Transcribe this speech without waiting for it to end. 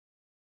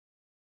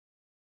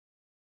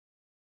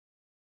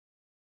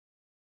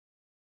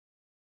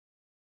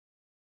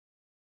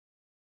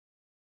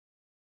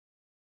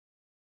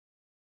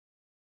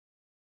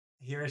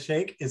Hira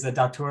Sheikh is a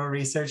doctoral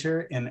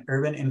researcher in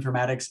Urban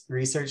Informatics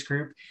Research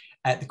Group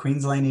at the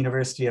Queensland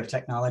University of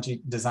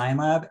Technology Design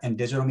Lab and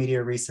Digital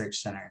Media Research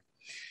Center.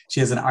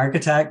 She is an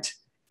architect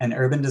and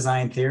urban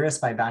design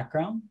theorist by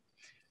background.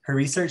 Her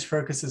research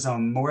focuses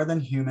on more than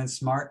human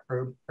smart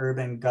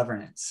urban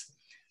governance.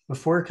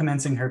 Before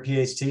commencing her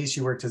Ph.D.,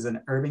 she worked as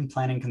an urban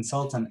planning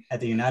consultant at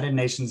the United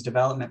Nations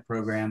Development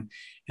Program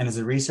and as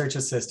a research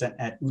assistant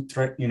at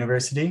Utrecht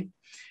University.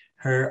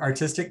 Her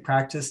artistic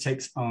practice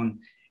takes on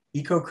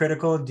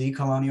ecocritical,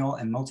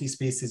 decolonial, and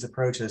multispecies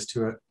approaches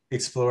to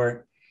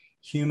explore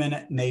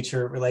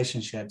human-nature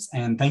relationships.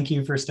 And thank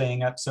you for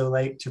staying up so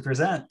late to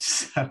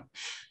present.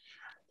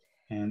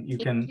 And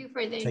Thank you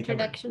for the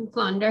introduction,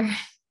 Flounder.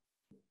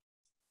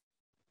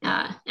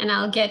 And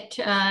I'll get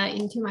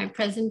into my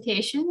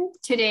presentation.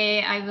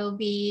 Today, I will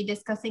be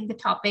discussing the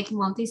topic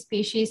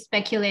multispecies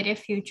speculative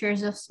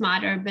futures of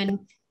smart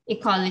urban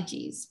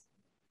ecologies.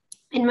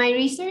 And my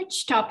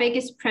research topic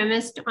is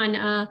premised on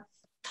a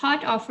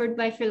thought offered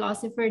by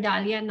philosopher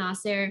Dalia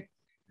Nasser,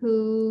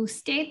 who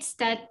states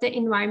that the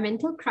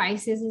environmental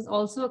crisis is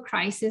also a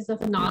crisis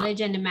of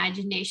knowledge and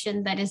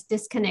imagination that is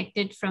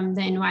disconnected from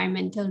the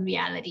environmental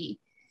reality.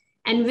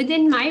 And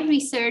within my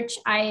research,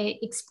 I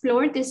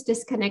explored this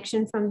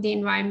disconnection from the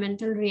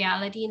environmental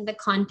reality in the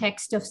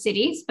context of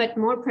cities, but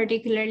more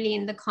particularly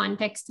in the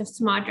context of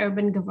smart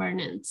urban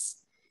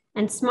governance.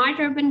 And smart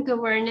urban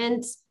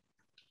governance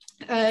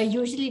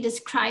usually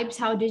describes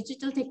how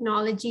digital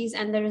technologies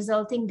and the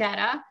resulting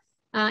data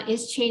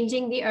is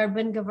changing the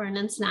urban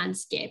governance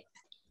landscape.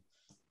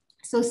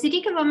 So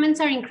city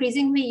governments are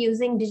increasingly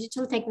using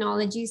digital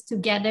technologies to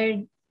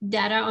gather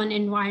data on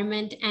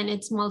environment and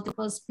its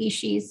multiple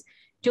species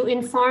to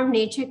inform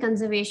nature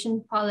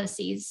conservation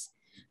policies.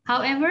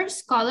 However,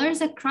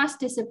 scholars across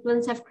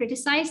disciplines have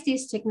criticized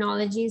these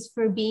technologies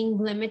for being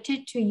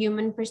limited to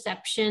human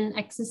perception,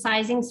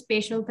 exercising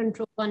spatial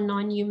control on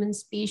non-human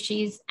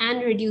species,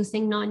 and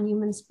reducing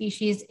non-human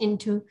species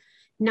into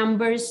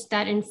numbers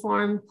that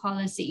inform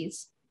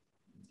policies.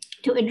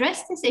 To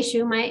address this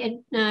issue, my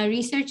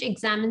research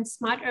examines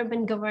smart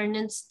urban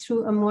governance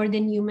through a more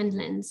than human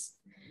lens.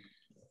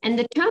 And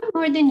the term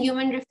more than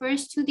human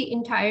refers to the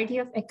entirety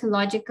of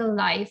ecological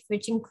life,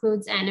 which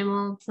includes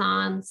animal,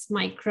 plants,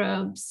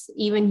 microbes,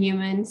 even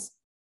humans.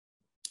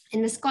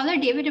 And the scholar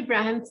David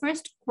Abraham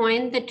first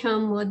coined the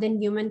term more than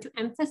human to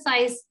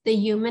emphasize the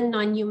human,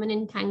 non-human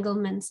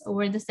entanglements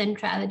over the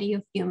centrality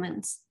of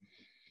humans.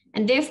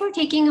 And therefore,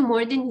 taking a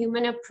more than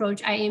human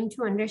approach, I aim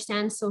to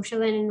understand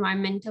social and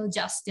environmental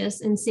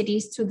justice in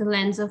cities through the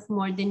lens of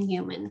more than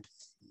human.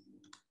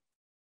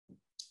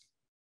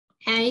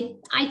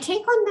 I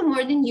take on the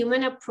more than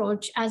human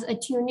approach as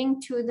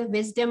attuning to the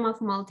wisdom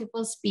of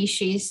multiple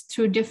species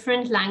through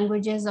different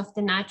languages of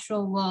the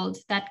natural world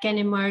that can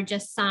emerge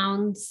as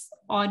sounds,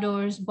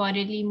 odors,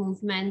 bodily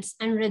movements,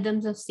 and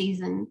rhythms of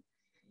season.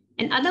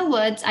 In other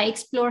words, I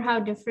explore how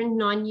different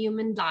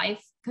non-human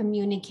life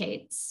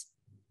communicates.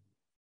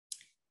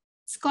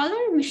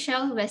 Scholar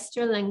Michelle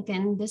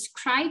Westerlinken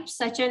describes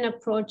such an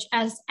approach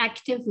as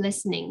active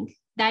listening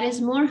that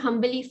is more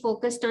humbly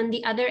focused on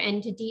the other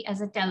entity as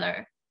a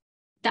teller.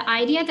 The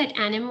idea that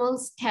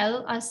animals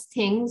tell us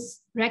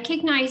things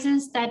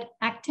recognizes that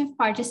active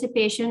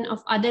participation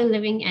of other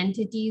living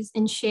entities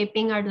in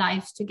shaping our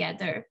lives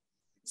together.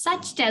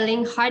 Such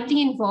telling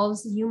hardly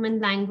involves human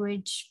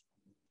language.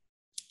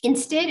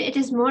 Instead, it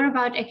is more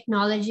about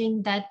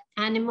acknowledging that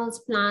animals,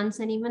 plants,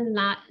 and even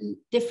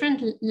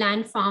different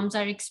landforms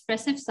are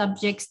expressive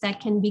subjects that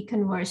can be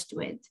conversed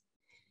with.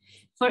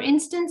 For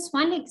instance,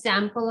 one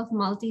example of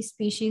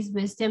multi-species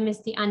wisdom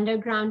is the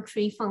underground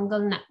tree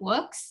fungal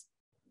networks.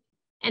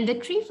 And the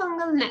tree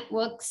fungal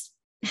networks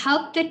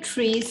help the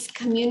trees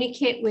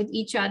communicate with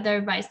each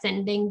other by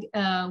sending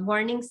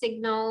warning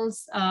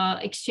signals,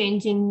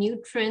 exchanging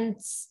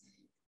nutrients.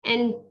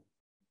 And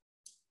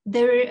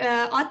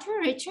the author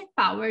Richard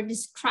Power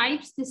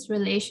describes this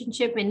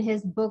relationship in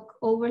his book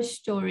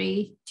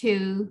Overstory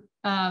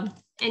and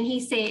he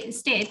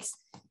states,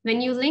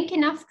 when you link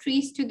enough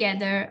trees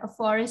together, a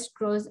forest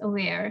grows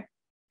aware.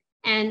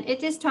 And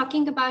it is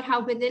talking about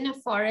how within a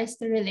forest,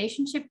 the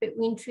relationship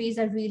between trees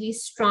are really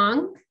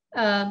strong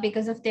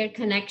because of their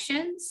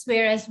connections,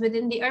 whereas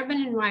within the urban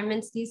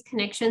environments, these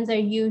connections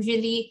are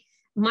usually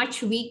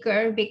much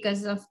weaker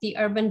because of the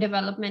urban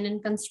development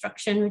and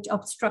construction, which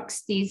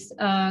obstructs these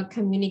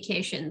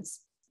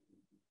communications.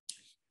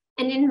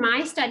 And in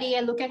my study, I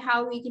look at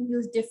how we can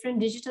use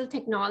different digital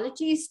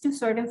technologies to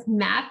sort of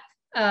map,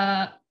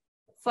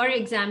 for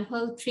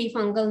example, tree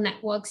fungal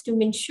networks to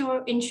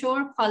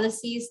ensure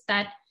policies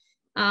that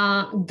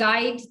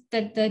guide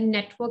that the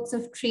networks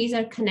of trees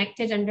are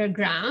connected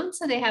underground,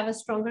 so they have a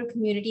stronger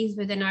communities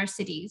within our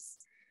cities.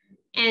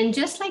 And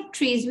just like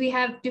trees, we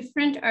have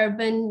different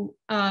urban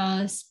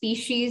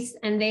species,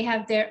 and they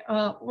have their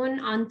own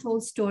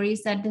untold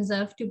stories that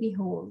deserve to be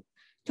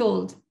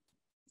told.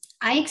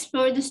 I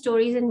explore the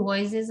stories and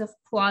voices of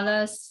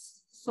koalas,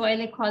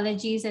 soil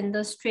ecologies, and the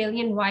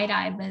Australian white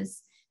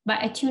ibis by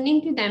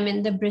attuning to them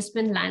in the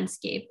Brisbane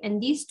landscape.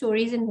 And these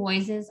stories and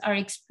voices are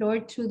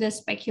explored through the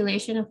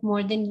speculation of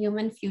more than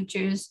human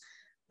futures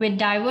with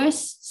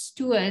diverse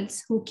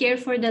stewards who care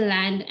for the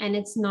land and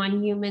its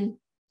non-human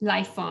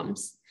life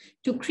forms,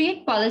 to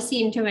create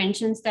policy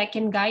interventions that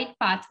can guide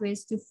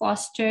pathways to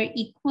foster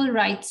equal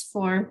rights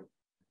for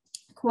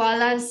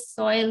koalas,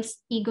 soils,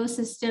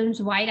 ecosystems,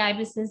 white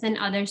ibises, and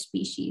other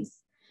species.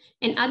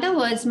 In other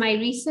words, my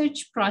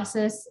research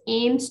process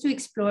aims to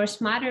explore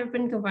smart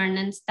urban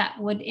governance that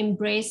would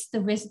embrace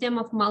the wisdom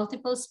of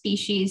multiple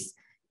species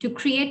to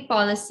create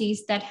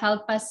policies that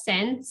help us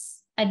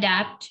sense,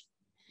 adapt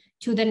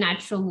to the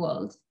natural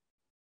world.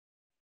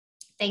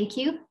 Thank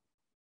you.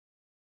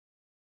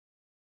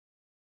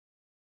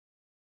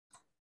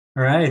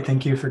 All right,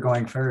 thank you for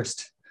going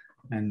first.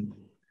 And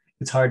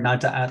it's hard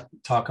not to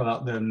talk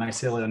about the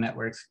mycelial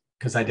networks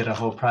because I did a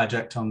whole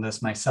project on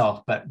this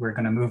myself, but we're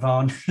going to move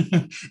on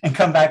and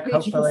come back, we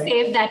hopefully. We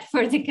can save that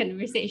for the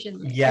conversation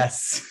later.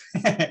 Yes.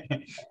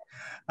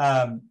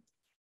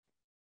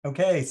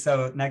 Okay,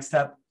 so next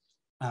up,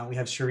 we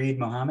have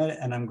Mohammed,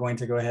 and I'm going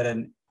to go ahead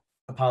and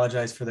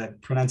apologize for the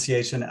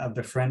pronunciation of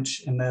the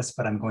French in this,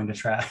 but I'm going to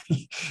try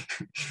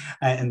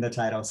in the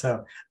title.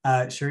 So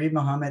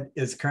Mohammed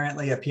is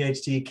currently a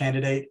PhD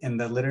candidate in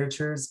the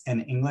Literatures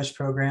and English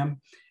program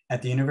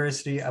at the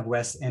University of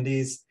West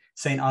Indies,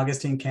 St.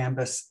 Augustine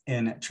Campus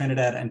in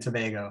Trinidad and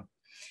Tobago.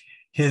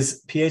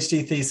 His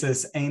PhD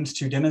thesis aims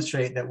to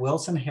demonstrate that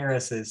Wilson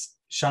Harris's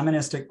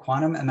shamanistic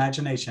quantum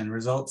imagination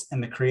results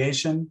in the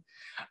creation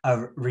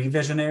of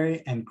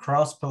revisionary and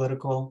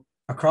cross-cultural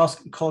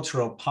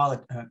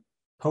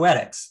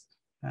poetics.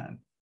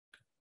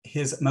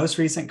 His most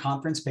recent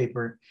conference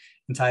paper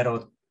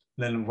entitled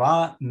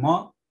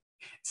L'Envoiement,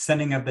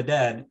 Sending of the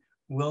Dead,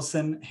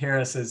 Wilson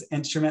Harris's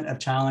Instrument of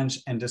Challenge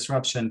and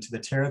Disruption to the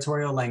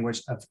Territorial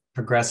Language of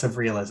Progressive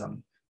Realism,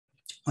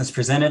 was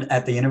presented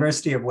at the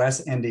University of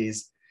West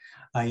Indies,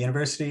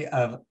 University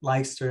of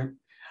Leicester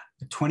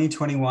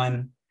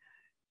 2021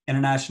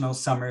 International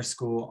Summer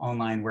School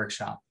Online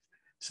Workshop.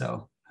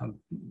 So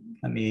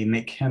let me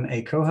make him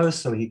a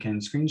co-host so he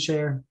can screen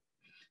share,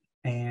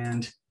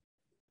 and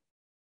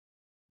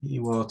he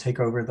will take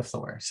over the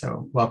floor.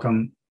 So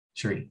welcome,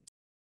 Shri.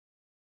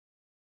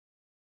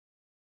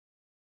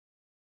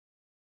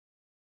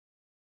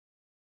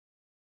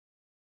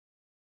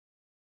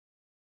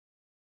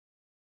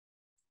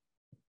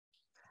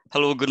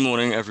 Hello, good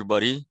morning,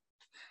 everybody.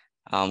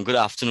 Good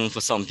afternoon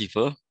for some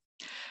people.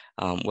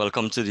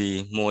 Welcome to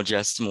the More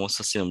Just, More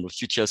Sustainable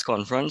Futures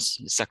Conference,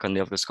 the second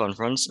day of this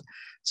conference.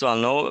 So I'll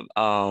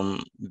now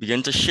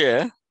begin to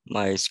share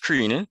my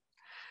screen.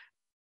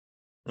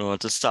 I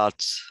want to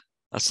start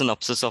a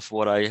synopsis of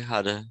what I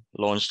had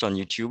launched on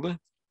YouTube.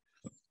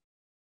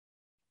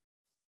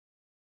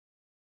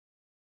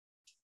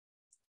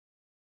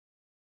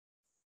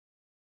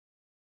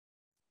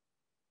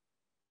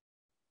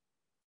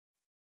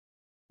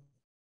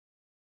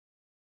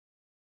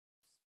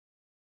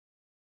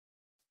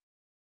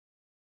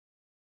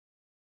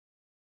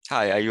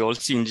 Hi, are you all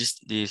seeing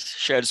the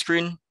shared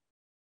screen?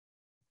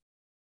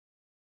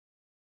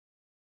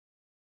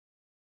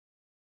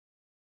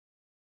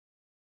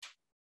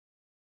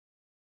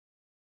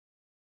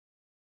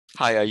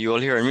 Hi, are you all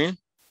hearing me?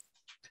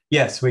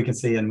 Yes, we can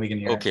see and we can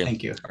hear. Okay.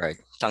 Thank you. All right.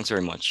 Thanks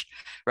very much.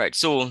 Right.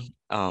 So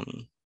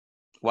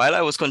while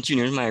I was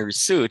continuing my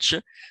research,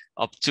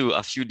 up to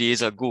a few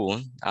days ago,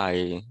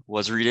 I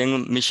was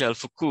reading Michel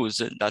Foucault's,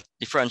 the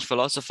French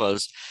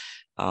philosopher's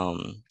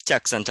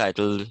text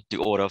entitled The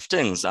Order of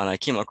Things. And I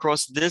came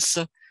across this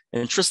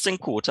interesting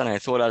quote, and I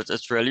thought that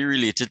it's really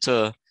related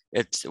to,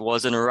 it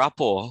was in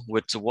rapport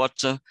with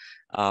what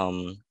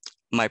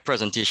my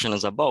presentation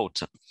is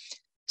about.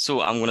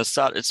 So I'm going to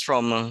start, it's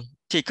from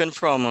taken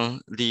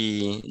from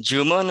the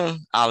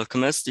German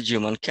alchemist, the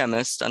German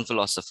chemist and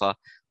philosopher,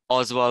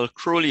 Oswald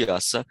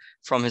Crolius,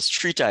 from his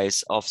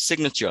treatise of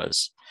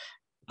signatures.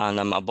 And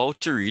I'm about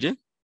to read.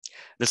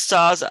 The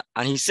stars,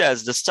 and he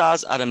says, the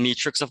stars are the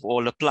matrix of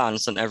all the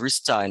plants, and every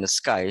star in the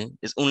sky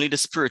is only the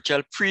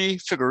spiritual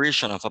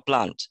prefiguration of a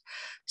plant,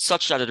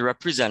 such that it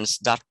represents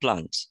that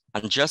plant.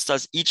 And just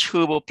as each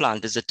herb or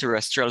plant is a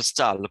terrestrial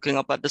star looking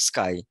up at the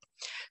sky,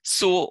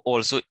 so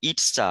also each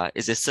star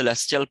is a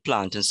celestial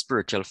plant in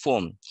spiritual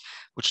form,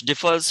 which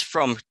differs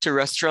from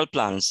terrestrial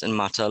plants in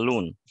matter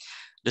alone.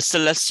 The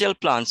celestial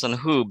plants and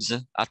herbs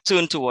are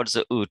turned towards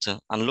the earth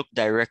and look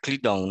directly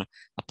down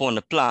upon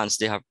the plants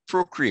they have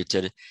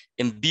procreated,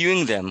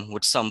 imbuing them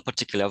with some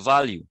particular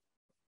value.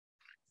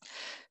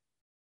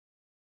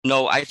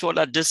 Now, I thought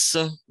that this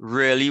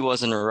really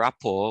was in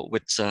rapport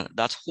with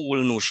that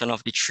whole notion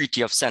of the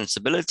Treaty of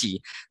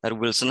Sensibility that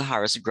Wilson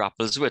Harris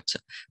grapples with.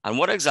 And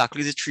what exactly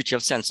is the Treaty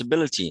of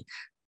Sensibility?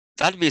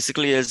 That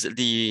basically is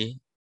the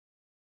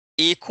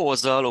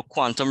acausal or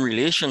quantum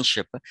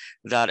relationship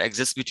that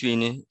exists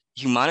between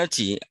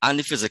humanity and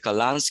the physical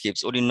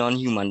landscapes or the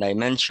non-human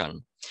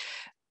dimension.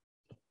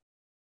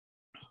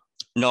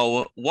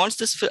 Now, once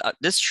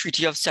this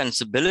Treaty of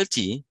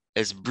Sensibility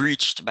is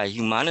breached by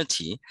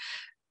humanity,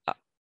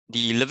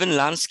 the living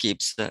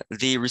landscapes,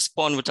 they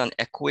respond with an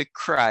echoic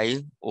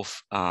cry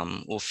of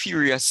or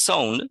furious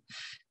sound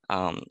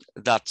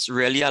that's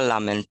really a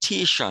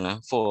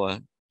lamentation for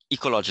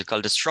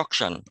ecological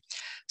destruction.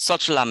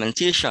 Such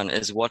lamentation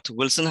is what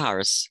Wilson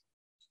Harris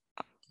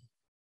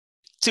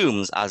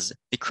terms as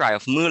the cry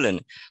of Merlin,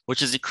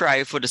 which is the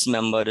cry for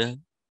dismembered,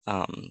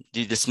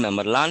 the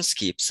dismembered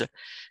landscapes,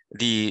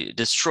 the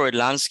destroyed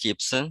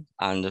landscapes,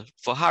 and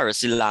for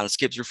Harris, the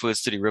landscapes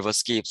refers to the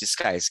riverscapes, the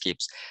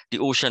skyscapes, the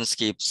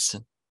oceanscapes,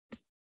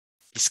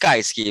 the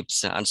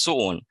skyscapes, and so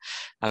on.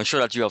 I'm sure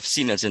that you have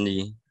seen it in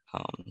the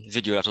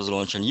video that was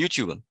launched on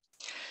YouTube.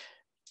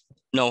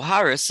 Now,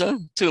 Harris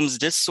terms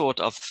this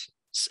sort of,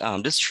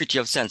 this treaty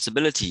of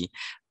sensibility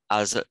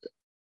as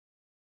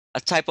a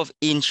type of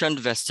ancient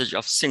vestige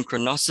of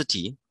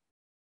synchronicity.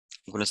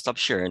 I'm going to stop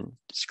sharing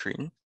the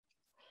screen.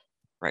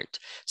 Right.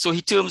 So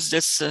he terms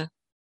this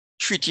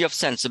treaty of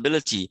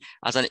sensibility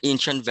as an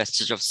ancient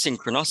vestige of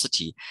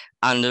synchronicity.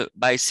 And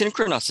by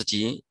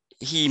synchronicity,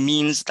 he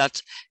means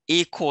that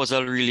a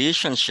causal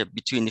relationship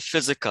between the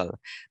physical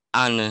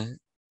and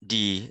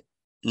the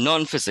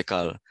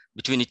non-physical,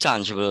 between the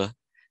tangible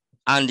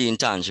and the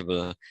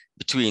intangible,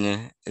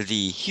 between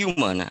the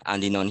human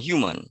and the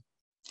non-human.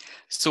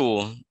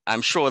 So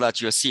I'm sure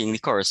that you're seeing the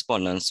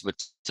correspondence with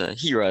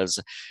Hira's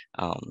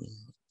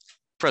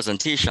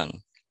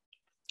presentation.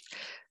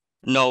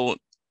 Now,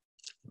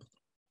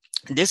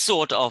 this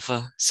sort of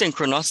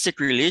synchronistic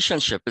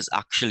relationship is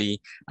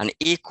actually an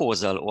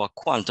acausal or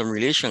quantum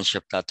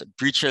relationship that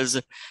breaches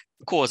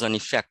cause and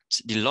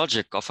effect, the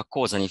logic of a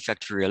cause and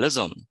effect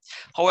realism.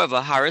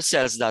 However, Harris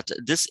says that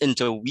this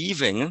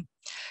interweaving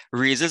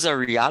raises a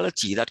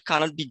reality that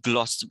cannot be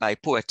glossed by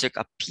poetic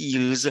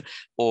appeals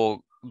or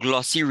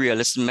glossy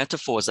realist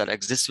metaphors that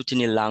exist within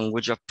the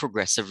language of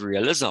progressive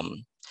realism.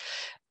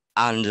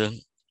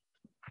 And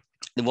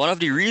one of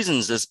the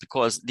reasons is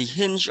because the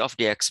hinge of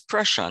the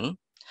expression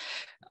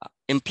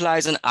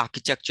implies an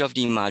architecture of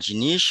the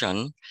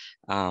imagination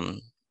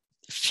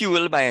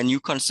fueled by a new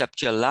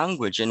conceptual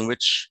language in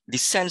which the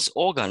sense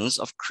organs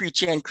of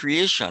creature and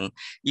creation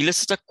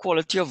elicit a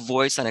quality of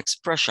voice and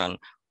expression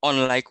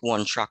unlike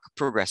one-track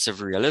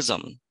progressive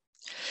realism.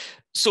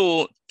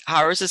 So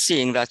Harris is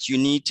saying that you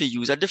need to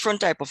use a different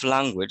type of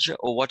language,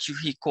 or what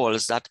he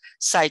calls that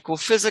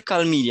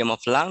psychophysical medium of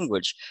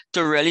language,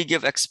 to really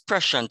give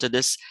expression to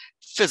this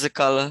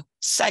physical,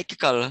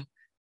 psychical,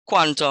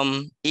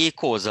 quantum,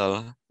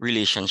 acausal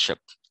relationship.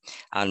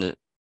 And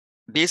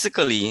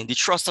basically, the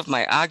thrust of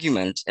my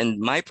argument in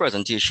my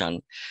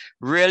presentation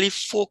really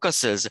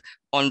focuses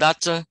on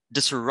that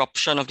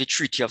disruption of the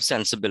treaty of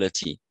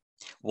sensibility.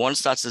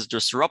 Once that is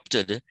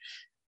disrupted,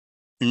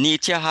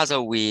 nature has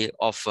a way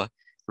of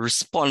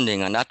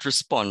responding, and that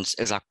response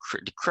is the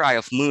cry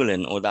of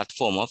Merlin, or that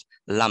form of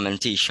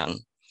lamentation.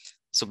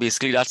 So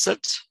basically, that's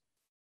it.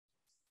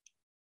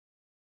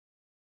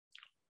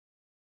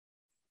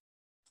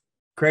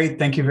 Great,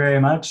 thank you very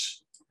much.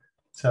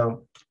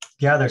 So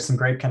yeah, there's some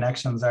great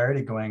connections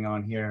already going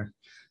on here,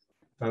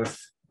 both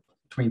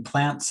between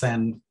plants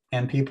and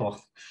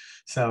people.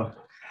 So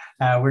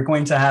we're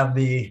going to have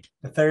the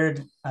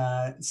third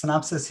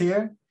synopsis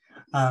here.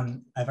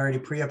 I've already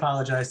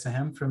pre-apologized to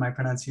him for my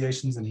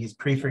pronunciations, and he's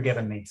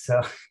pre-forgiven me.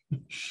 So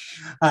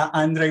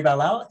André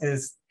Bailão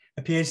is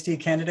a PhD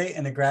candidate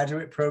in the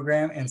graduate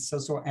program in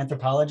social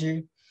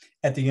anthropology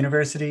at the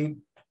University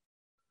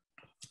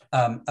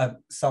of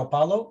Sao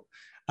Paulo,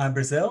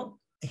 Brazil.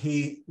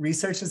 He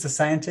researches the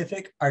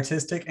scientific,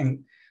 artistic,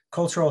 and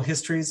cultural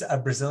histories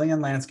of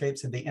Brazilian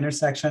landscapes at the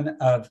intersection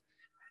of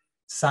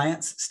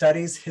science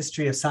studies,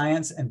 history of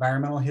science,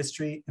 environmental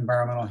history,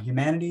 environmental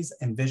humanities,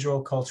 and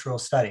visual cultural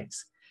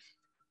studies.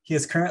 He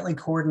is currently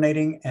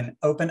coordinating an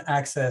open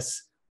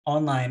access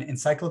online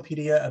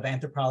encyclopedia of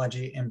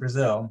anthropology in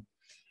Brazil.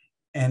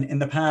 And in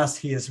the past,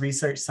 he has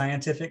researched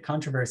scientific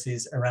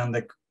controversies around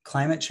the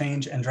climate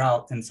change and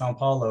drought in Sao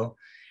Paulo,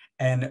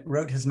 and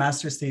wrote his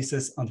master's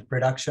thesis on the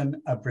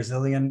production of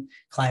Brazilian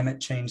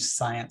climate change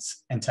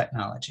science and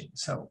technology.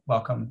 So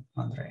welcome,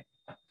 André.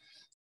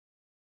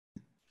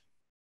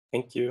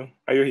 Thank you.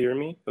 Are you hearing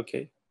me?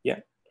 Okay, yeah.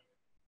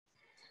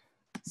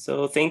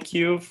 So thank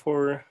you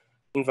for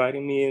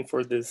inviting me in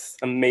for this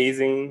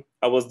amazing,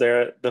 I was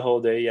there the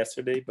whole day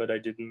yesterday, but I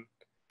didn't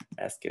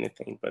ask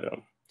anything. But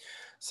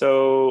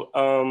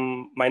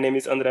my name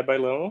is André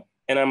Bailão,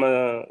 and I'm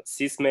a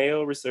cis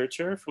male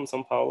researcher from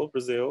São Paulo,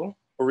 Brazil,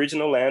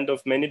 original land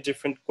of many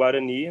different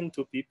Guarani and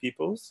Tupi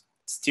peoples,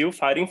 still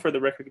fighting for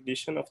the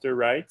recognition of their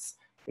rights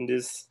in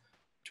this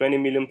 20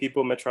 million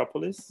people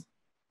metropolis.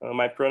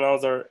 My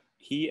pronouns are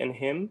he and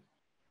him.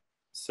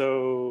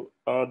 So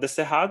the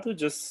Cerrado,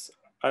 just,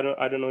 I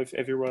don't know if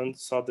everyone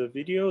saw the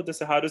video. The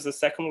Cerrado is the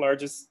second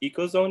largest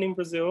ecozone in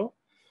Brazil,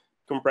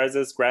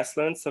 comprises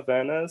grasslands,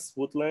 savannas,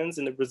 woodlands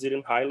in the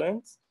Brazilian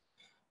highlands.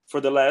 For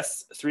the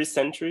last 3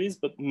 centuries,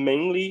 but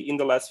mainly in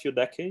the last few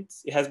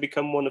decades, it has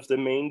become one of the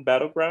main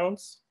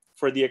battlegrounds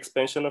for the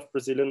expansion of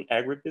Brazilian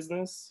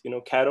agribusiness,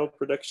 cattle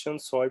production,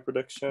 soy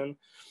production,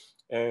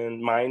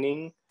 and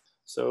mining.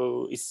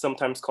 So it's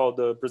sometimes called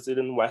the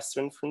Brazilian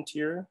Western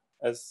frontier.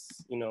 as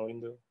you know, in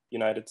the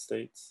United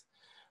States.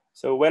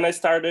 So when I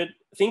started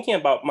thinking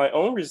about my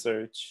own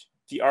research,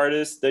 the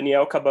artist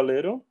Daniel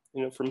Caballero,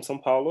 from Sao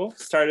Paulo,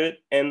 started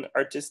an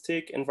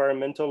artistic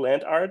environmental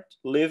land art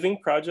living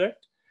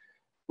project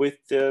with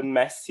the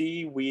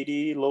messy,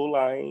 weedy,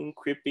 low-lying,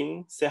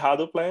 creeping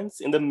cerrado plants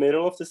in the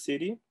middle of the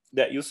city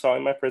that you saw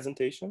in my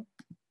presentation.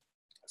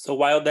 So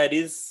while that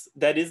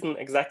isn't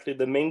exactly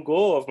the main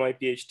goal of my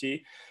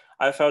PhD,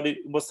 I felt it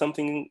was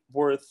something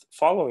worth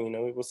following.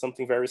 It was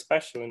something very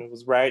special, and it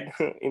was right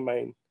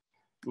in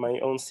my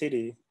own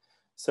city.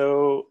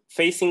 So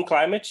facing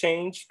climate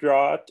change,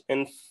 drought,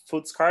 and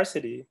food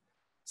scarcity,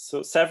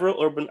 so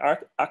several urban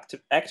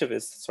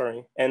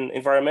activists, and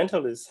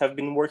environmentalists have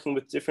been working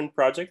with different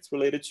projects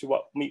related to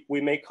what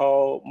we may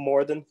call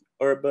more than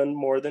urban,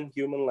 more than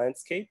human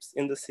landscapes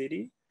in the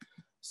city.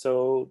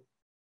 So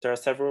there are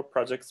several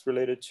projects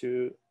related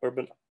to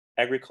urban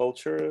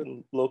agriculture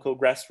and local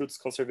grassroots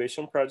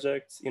conservation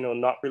projects,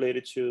 not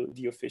related to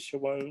the official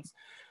ones.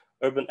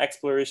 Urban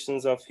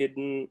explorations of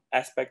hidden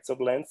aspects of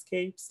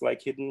landscapes,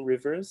 like hidden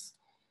rivers.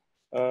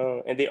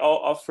 And they all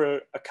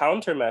offer a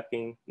counter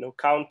mapping,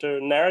 counter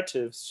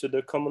narratives to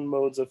the common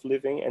modes of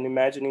living and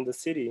imagining the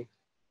city.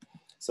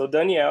 So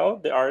Daniel,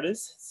 the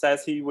artist,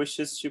 says he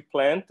wishes to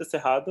plant the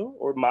cerrado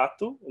or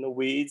mato,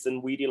 weeds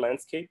and weedy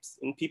landscapes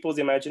in people's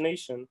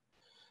imagination.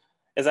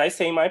 As I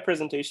say in my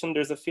presentation,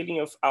 there's a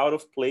feeling of out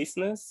of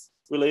placeness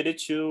related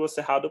to a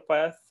cerrado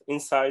path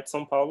inside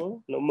Sao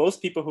Paulo.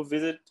 Most people who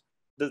visit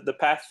the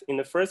path in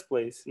the first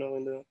place,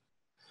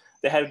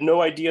 they had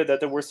no idea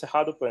that there were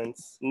cerrado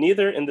plants,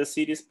 neither in the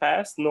city's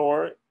past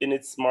nor in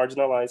its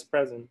marginalized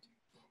present.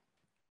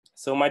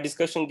 So my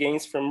discussion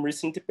gains from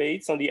recent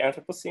debates on the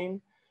Anthropocene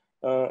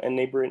and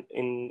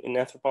in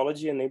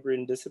anthropology and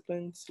neighboring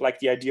disciplines, like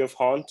the idea of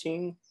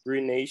haunting,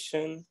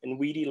 ruination, and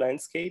weedy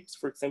landscapes,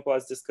 for example,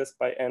 as discussed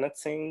by Anna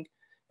Tseng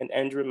and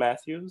Andrew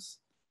Matthews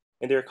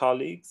and their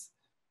colleagues.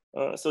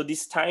 So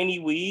these tiny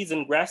weeds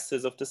and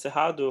grasses of the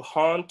Cerrado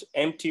haunt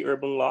empty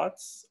urban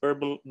lots,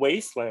 urban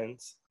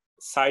wastelands,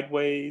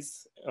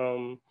 sideways,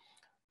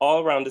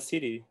 all around the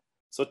city.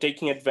 So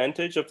taking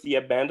advantage of the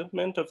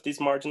abandonment of these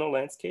marginal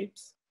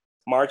landscapes,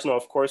 marginal,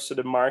 of course, to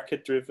the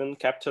market-driven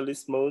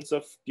capitalist modes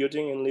of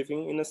building and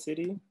living in a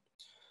city.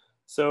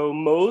 So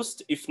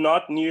most, if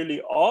not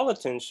nearly all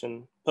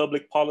attention,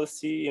 public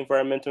policy,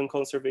 environmental and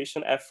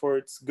conservation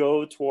efforts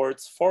go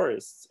towards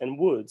forests and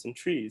woods and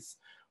trees,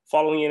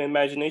 following an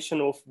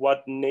imagination of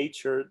what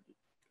nature,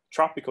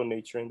 tropical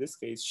nature in this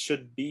case,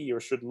 should be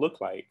or should look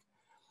like.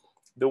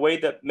 The way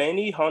that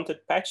many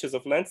haunted patches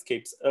of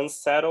landscapes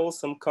unsettle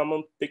some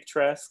common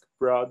picturesque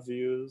broad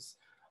views,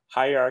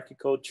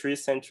 hierarchical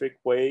tree-centric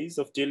ways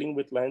of dealing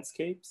with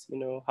landscapes,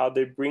 how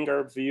they bring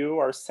our view,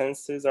 our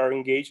senses, our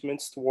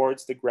engagements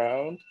towards the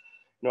ground,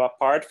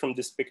 apart from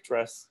these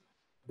picturesque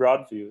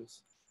broad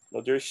views.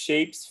 Their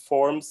shapes,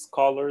 forms,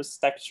 colors,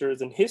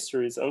 textures, and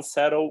histories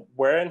unsettle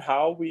where and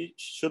how we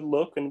should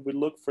look, and we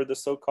look for the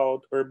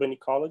so-called urban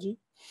ecology,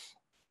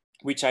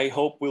 which I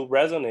hope will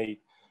resonate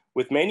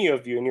with many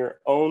of you in your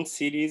own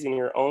cities, in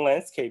your own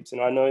landscapes.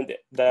 I know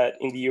that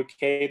in the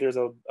UK, there's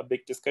a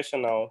big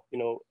discussion now,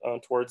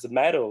 towards the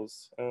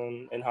meadows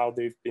and how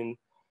they've been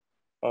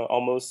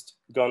almost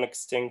gone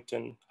extinct,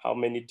 and how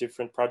many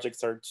different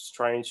projects are just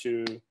trying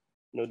to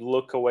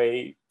look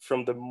away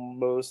from the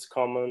most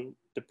common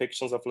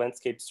depictions of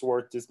landscapes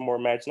toward these more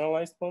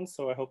marginalized ones.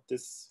 So I hope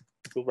this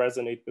will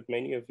resonate with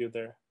many of you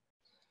there.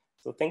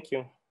 So thank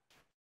you.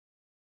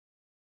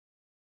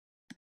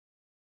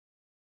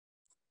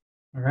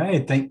 All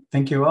right,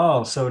 thank you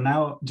all. So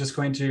now just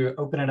going to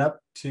open it up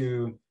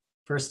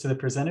first to the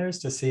presenters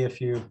to see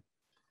if you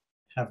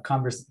have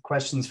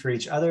questions for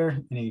each other,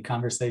 any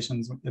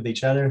conversations with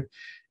each other.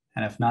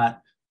 And if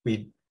not,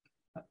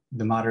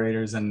 the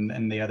moderators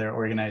and the other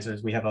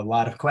organizers, we have a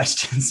lot of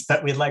questions,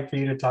 but we'd like for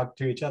you to talk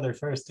to each other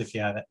first if you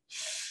have it.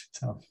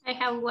 So I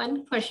have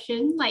one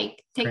question,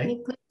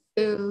 technically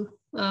to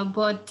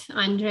both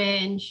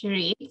André and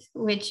Sheikh,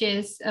 which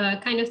is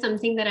kind of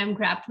something that I'm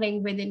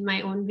grappling with in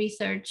my own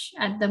research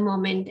at the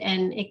moment.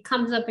 And it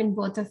comes up in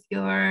both of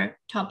your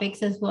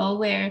topics as well,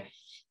 where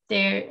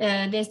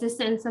there's the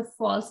sense of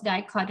false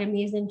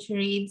dichotomies in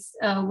Sheikh's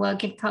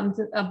work. It comes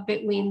up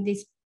between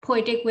this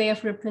poetic way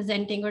of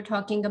representing or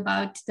talking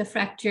about the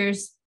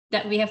fractures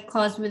that we have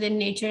caused within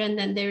nature, and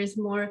then there is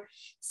more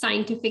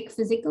scientific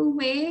physical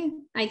way.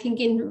 I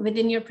think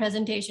within your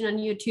presentation on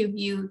YouTube,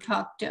 you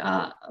talked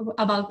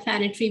about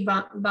planetary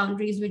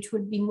boundaries, which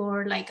would be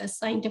more like a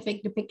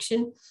scientific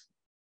depiction.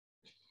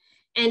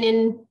 And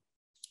in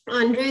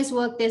André's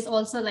work, there's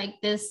also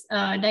this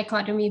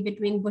dichotomy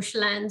between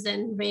bushlands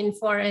and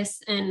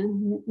rainforests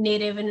and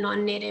native and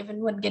non-native,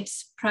 and what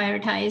gets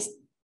prioritized.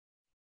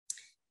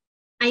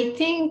 I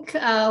think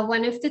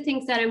one of the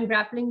things that I'm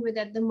grappling with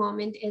at the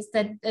moment is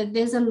that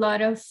there's a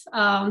lot of,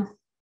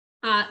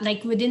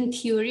 within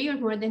theory or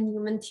more than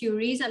human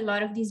theories, a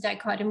lot of these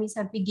dichotomies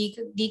have been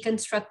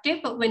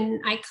deconstructed. But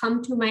when I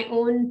come to my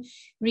own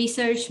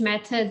research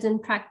methods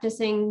and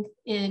practicing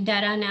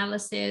data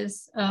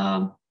analysis,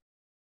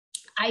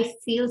 I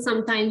feel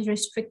sometimes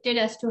restricted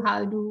as to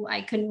how do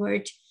I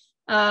convert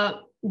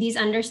these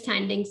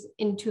understandings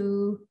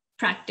into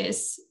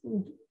practice,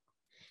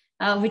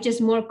 which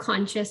is more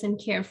conscious and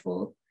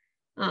careful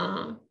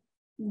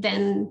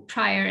than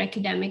prior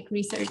academic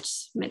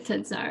research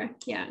methods are.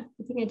 Yeah,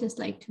 I think I'd just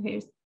like to hear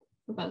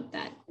about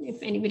that,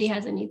 if anybody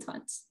has any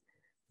thoughts.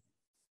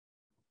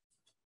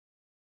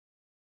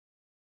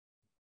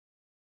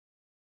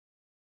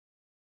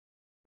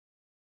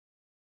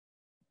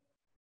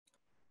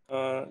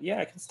 Yeah,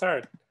 I can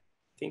start.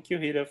 Thank you,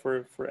 Hira,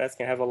 for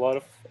asking. I have a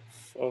lot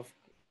of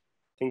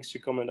things to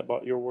comment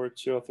about your work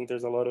too. I think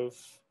there's a lot of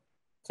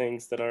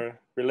things that are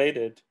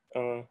related,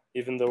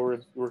 even though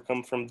we're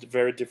come from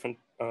very different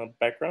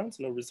backgrounds,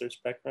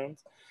 research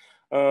backgrounds.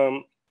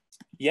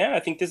 Yeah, I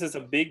think this is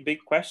a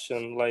big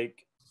question.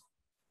 Like,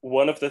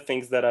 one of the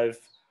things that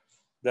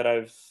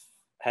I've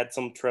had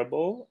some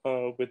trouble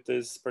with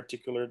this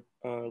particular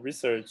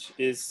research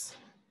is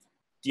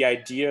the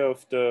idea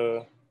of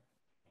the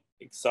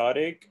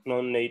exotic,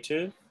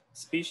 non-native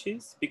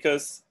species,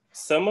 because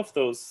some of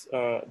those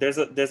there's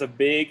a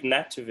big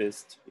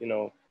nativist,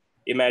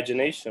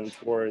 imagination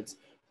towards,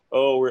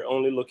 oh, we're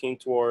only looking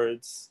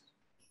towards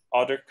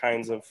other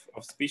kinds of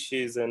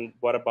species, and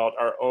what about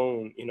our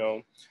own,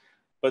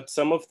 But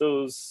some of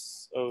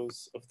those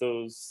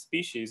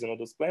species,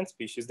 those plant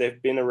species,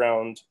 they've been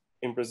around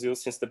in Brazil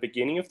since the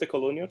beginning of the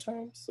colonial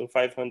times, so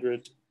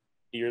 500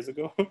 years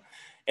ago.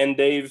 And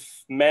they've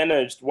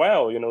managed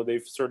well,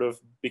 they've sort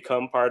of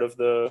become part of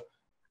the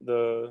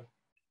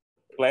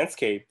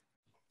landscape.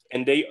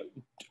 And they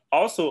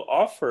also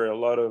offer a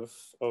lot of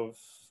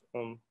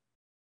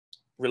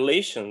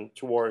relation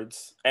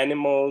towards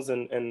animals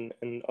and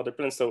other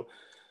plants.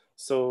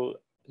 So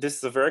this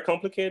is a very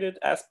complicated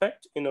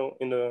aspect,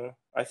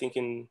 I think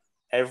in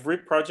every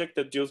project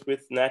that deals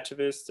with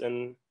nativist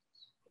and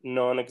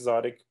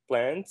non-exotic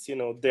plants,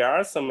 there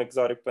are some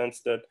exotic plants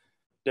that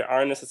they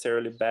aren't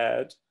necessarily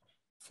bad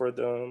for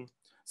them.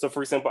 So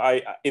for example,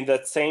 in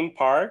that same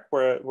park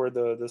where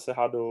the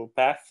Cerrado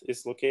path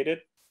is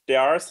located,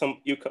 there are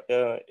some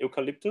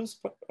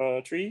eucalyptus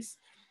trees,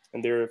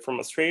 and they're from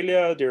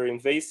Australia. They're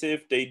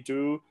invasive. They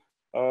do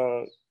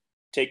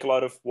take a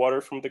lot of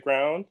water from the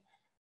ground,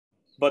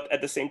 but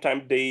at the same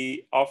time,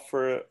 they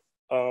offer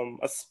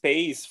a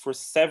space for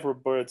several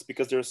birds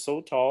because they're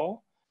so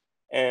tall.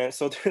 And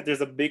so there's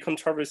a big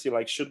controversy,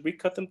 like, should we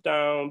cut them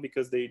down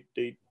because they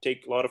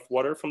take a lot of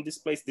water from this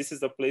place? This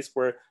is a place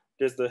where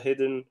there's the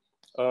hidden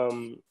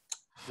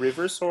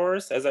river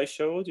source, as I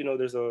showed,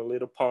 there's a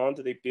little pond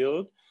that they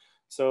build.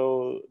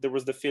 So there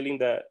was the feeling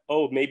that,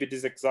 oh, maybe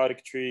these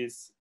exotic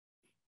trees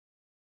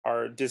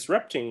are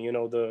disrupting,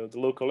 the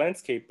local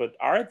landscape, but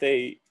are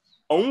they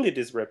only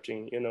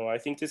disrupting? I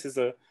think this is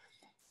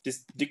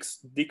this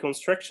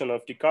deconstruction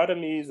of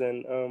dichotomies,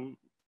 and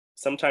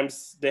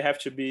sometimes they have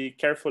to be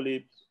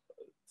carefully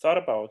thought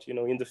about,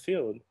 in the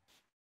field.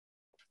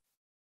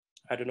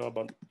 I don't know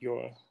about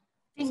your.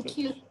 Thank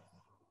you.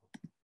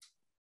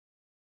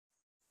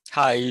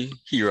 Hi,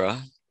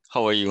 Hira.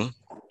 How are you?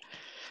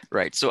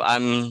 Right. So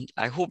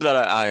I hope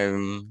that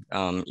I'm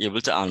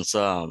able to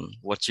answer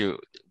what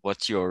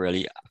you're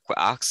really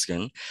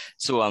asking.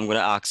 So I'm going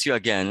to ask you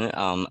again.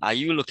 Are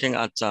you looking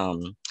at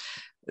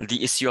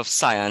the issue of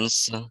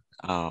science,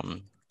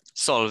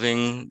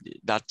 solving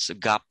that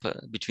gap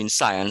between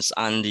science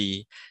and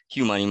the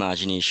human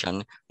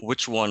imagination?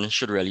 Which one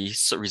should really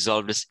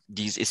resolve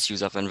these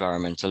issues of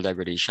environmental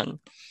degradation?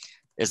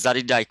 Is that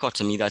a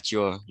dichotomy that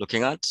you're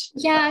looking at?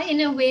 Yeah, in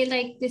a way,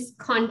 like this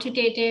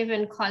quantitative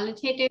and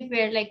qualitative,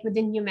 where like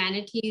within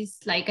humanities,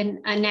 like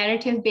a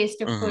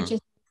narrative-based approach is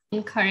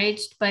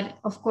encouraged, but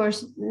of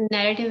course,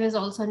 narrative is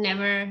also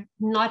never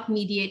not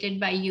mediated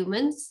by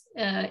humans.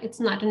 It's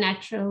not a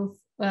natural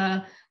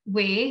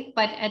way,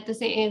 but at the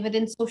same,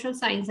 within social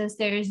sciences,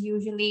 there is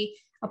usually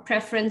a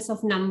preference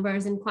of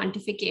numbers and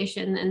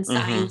quantification and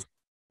science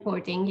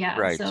reporting. Yeah,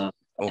 right. So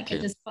okay.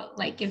 I just felt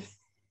like if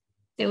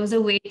there was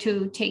a way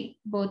to take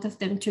both of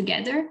them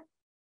together.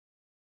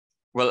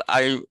 Well,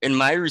 in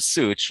my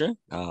research,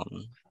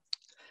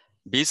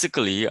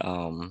 basically,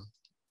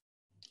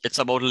 it's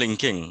about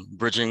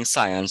bridging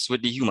science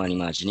with the human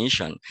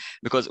imagination,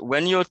 because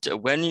when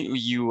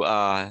you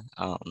are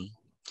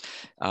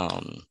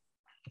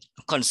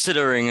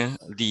considering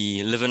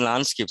the living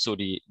landscapes, or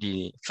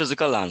the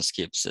physical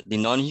landscapes, the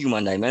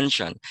non-human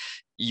dimension,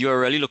 you're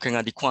really looking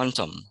at the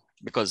quantum,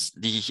 because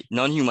the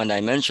non-human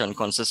dimension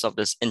consists of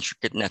this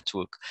intricate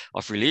network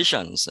of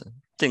relations,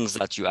 things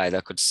that you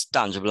either could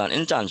tangible and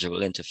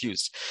intangible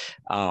interfuse.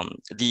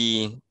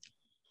 The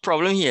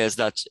problem here is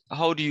that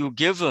how do you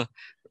give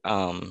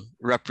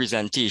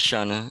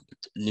representation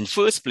in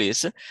first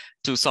place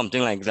to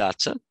something like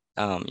that,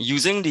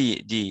 using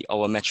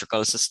our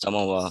metrical system,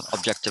 our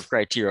objective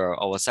criteria,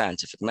 our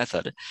scientific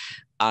method?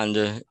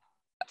 And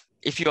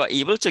if you are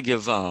able to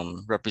give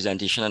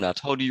representation of that,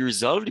 how do you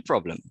resolve the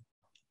problem?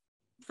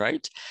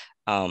 Right?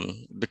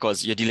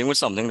 Because you're dealing with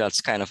something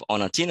that's kind of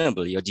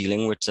unattainable. You're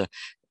dealing with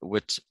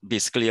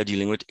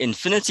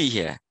infinity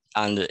here.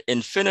 And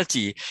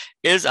infinity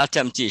is a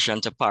temptation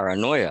to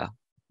paranoia.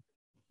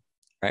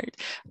 right?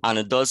 And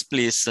it does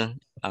place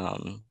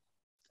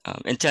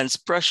intense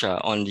pressure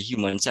on the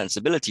human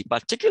sensibility,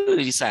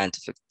 particularly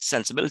scientific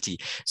sensibility.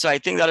 So I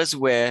think that is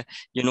where,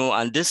 you know,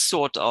 and this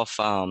sort of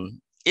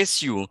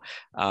issue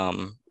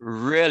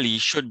really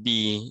should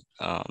be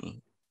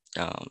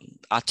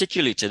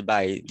articulated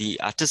by the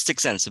artistic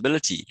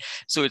sensibility.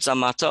 So it's a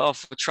matter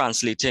of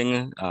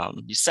translating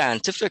the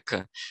scientific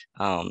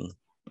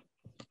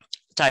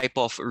type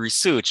of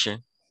research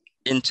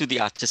into the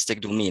artistic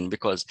domain,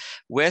 because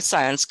where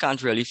science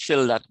can't really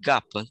fill that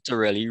gap to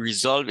really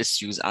resolve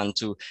issues and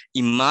to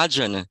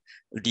imagine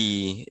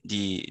the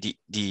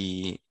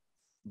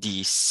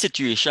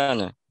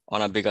situation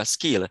on a bigger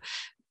scale,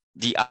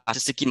 the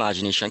artistic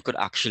imagination could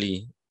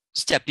actually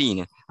step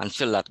in and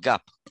fill that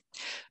gap.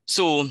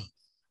 So,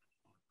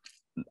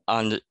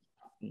 and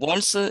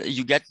once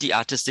you get the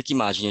artistic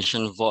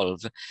imagination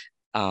involved,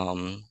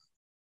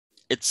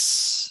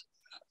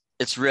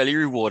 it's really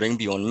rewarding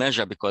beyond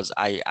measure, because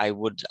I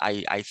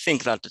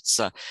think that it's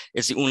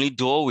the only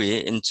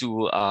doorway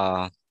into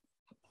a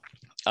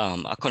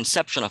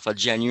conception of a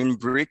genuine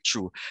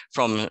breakthrough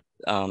from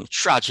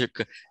tragic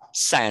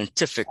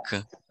scientific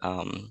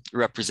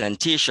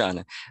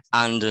representation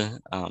and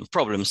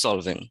problem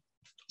solving.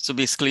 So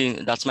basically,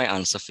 that's my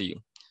answer for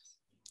you.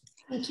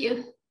 Thank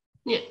you.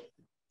 Yeah.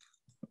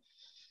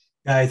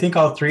 Yeah, I think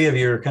all three of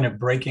you are kind of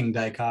breaking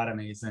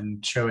dichotomies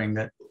and showing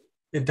that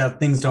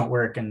things don't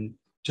work and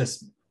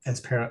just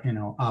as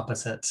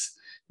opposites,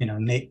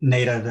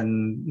 native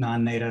and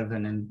non-native,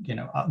 and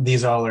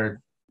these all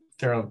are,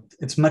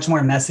 it's much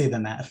more messy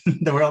than that.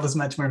 The world is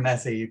much more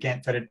messy. You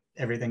can't put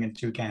everything in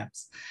two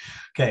camps.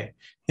 Okay,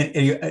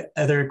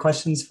 other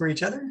questions for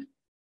each other?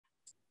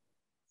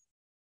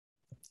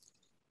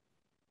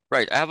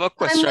 Right, I have a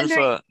question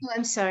for.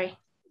 I'm sorry.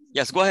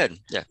 Yes, go ahead.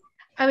 Yeah.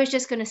 I was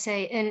just going to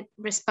say, in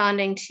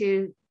responding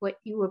to what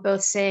you were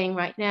both saying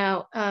right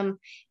now,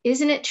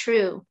 isn't it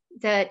true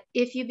that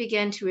if you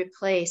begin to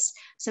replace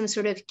some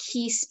sort of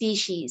key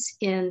species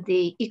in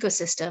the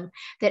ecosystem,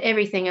 that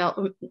everything else,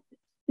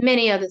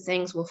 many other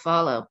things will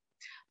follow?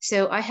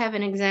 So I have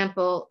an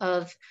example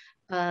of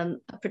a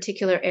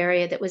particular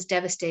area that was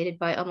devastated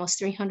by almost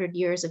 300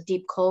 years of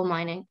deep coal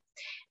mining.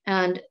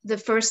 And the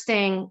first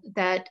thing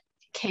that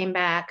came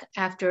back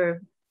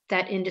after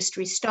that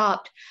industry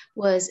stopped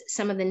was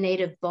some of the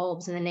native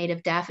bulbs and the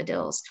native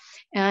daffodils.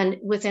 And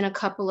within a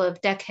couple of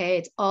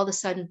decades, all of a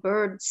sudden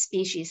bird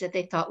species that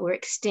they thought were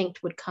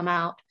extinct would come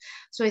out.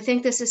 So I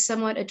think this is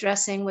somewhat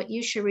addressing what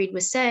you, Sharid,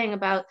 was saying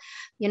about,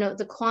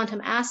 the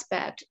quantum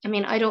aspect. I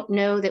mean, I don't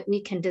know that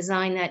we can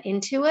design that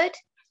into it,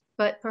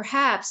 but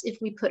perhaps if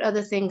we put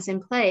other things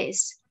in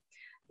place,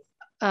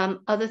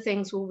 other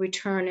things will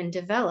return and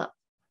develop.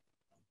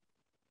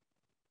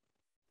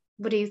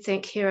 What do you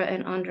think, Hira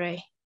and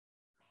André?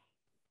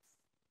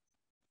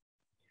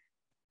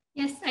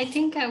 Yes, I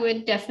think I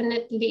would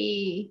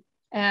definitely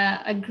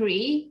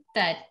agree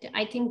that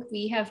I think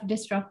we have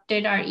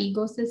disrupted our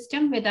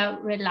ecosystem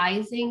without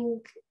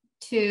realizing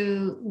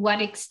to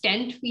what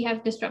extent we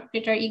have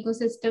disrupted our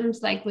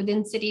ecosystems. Like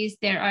within cities,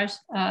 there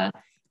are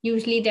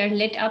usually they're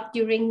lit up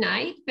during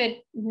night, but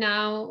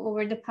now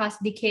over the past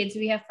decades,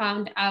 we have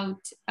found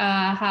out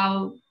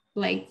how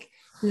light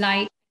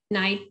night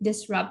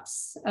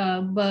disrupts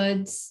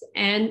birds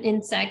and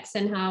insects,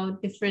 and how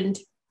different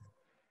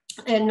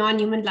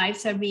non-human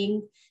lives are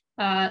being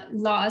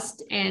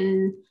lost.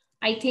 And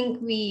I think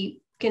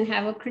we can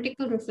have a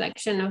critical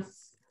reflection of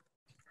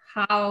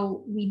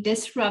how we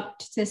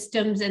disrupt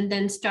systems and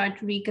then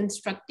start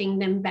reconstructing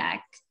them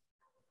back.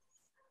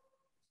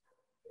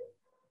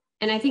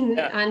 And I think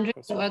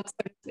André's work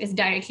is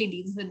directly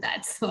deals with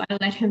that, so I'll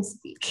let him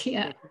speak.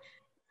 Yeah.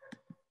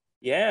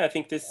 Yeah, I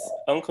think this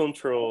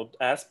uncontrolled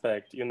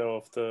aspect,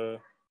 of the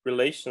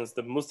relations,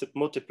 the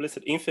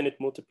infinite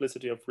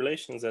multiplicity of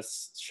relations,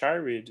 as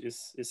Sharid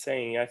is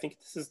saying, I think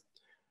this is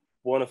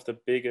one of the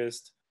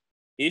biggest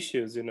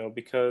issues,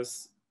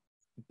 because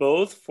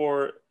both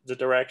for the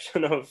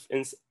direction of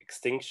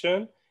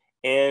extinction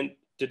and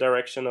the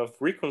direction of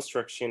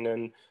reconstruction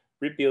and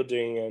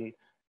rebuilding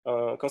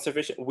and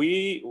conservation,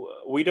 we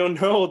don't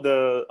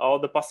know all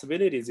the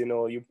possibilities.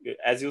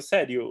 As you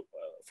said,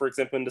 for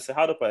example, in the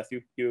Cerrado Path,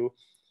 you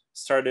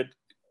started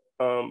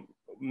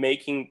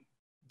making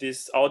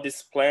all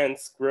these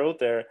plants grow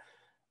there,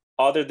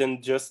 other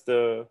than just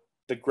the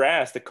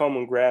grass, the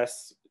common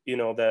grass,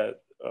 that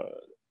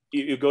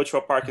you go to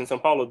a park in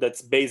São Paulo,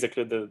 that's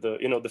basically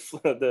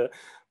the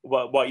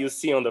what you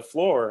see on the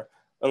floor,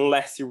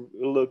 unless you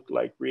look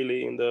like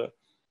really in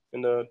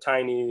the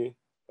tiny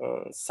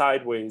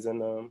sideways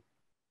and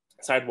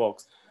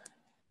sidewalks.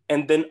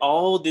 And then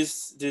all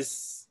this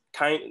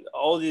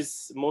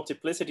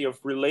multiplicity of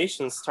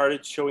relations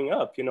started showing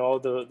up, all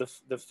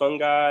the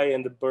fungi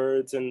and the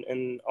birds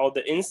and all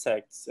the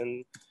insects.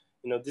 And,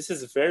 this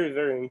is very,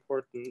 very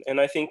important. And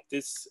I think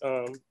this,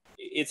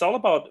 it's all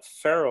about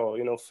feral,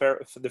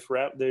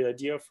 the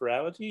idea of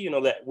ferality,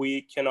 that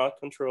we cannot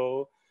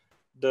control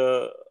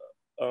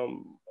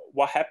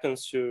what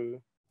happens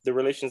to the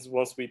relations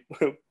once we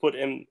put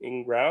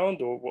in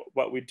ground, or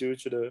what we do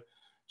to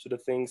to the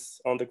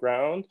things on the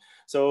ground.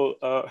 So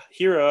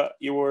Hira,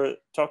 you were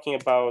talking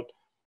about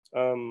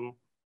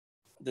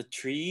the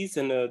trees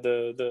and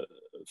the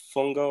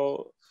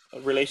fungal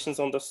relations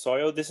on the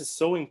soil. This is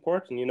so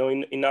important, you know,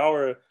 in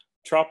our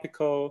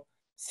tropical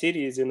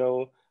cities, you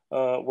know,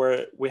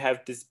 where we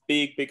have these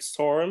big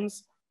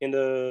storms in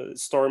the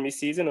stormy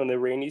season, on the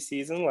rainy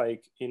season,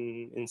 like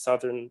in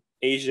Southern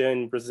Asia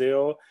and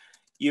Brazil.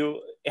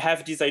 You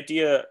have this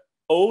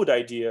old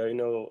idea, you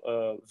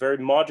know, very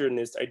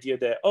modernist idea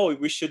that, oh,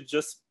 we should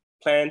just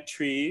plant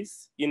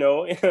trees, you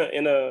know,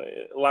 in a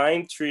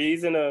line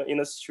trees in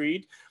a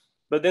street,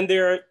 but then they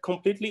are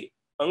completely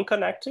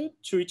unconnected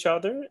to each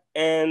other,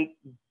 and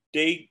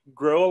they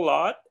grow a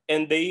lot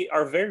and they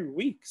are very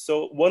weak.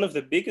 So one of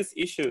the biggest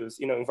issues,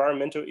 you know,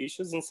 environmental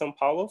issues in São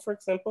Paulo, for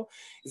example,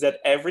 is that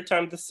every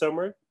time the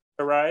summer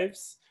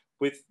arrives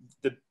with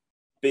the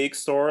big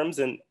storms,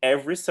 and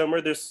every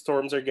summer the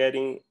storms are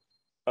getting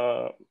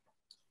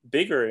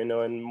bigger, you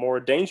know, and more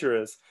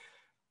dangerous,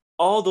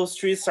 all those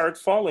trees start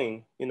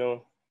falling, you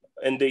know,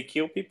 and they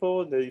kill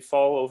people, they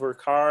fall over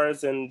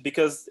cars, and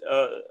because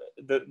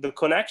the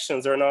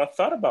connections are not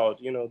thought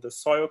about, you know, the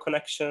soil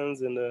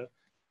connections and the.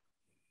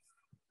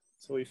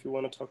 So if you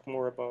want to talk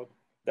more about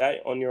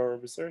that on your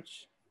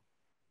research,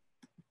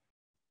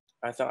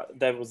 I thought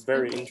that was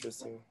very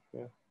interesting.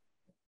 Yeah.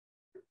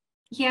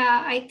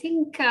 Yeah, I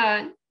think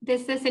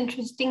this is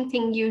interesting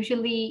thing.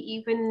 Usually,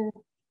 even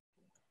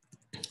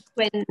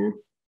when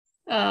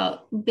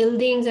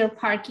buildings or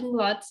parking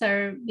lots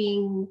are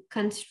being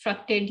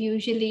constructed,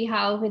 usually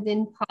how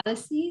within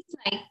policies,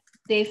 like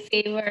they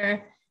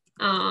favor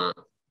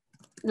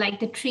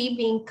like the tree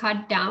being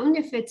cut down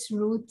if its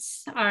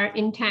roots are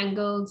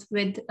entangled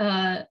with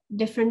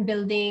different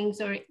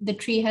buildings, or the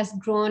tree has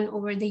grown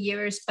over the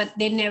years, but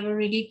they never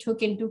really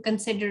took into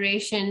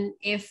consideration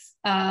if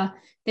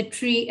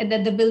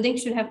the building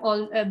should have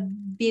all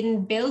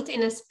been built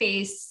in a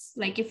space,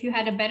 like if you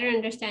had a better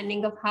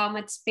understanding of how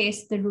much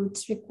space the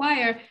roots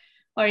require.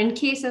 Or in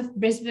case of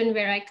Brisbane,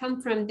 where I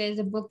come from, there's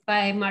a book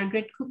by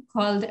Margaret Cook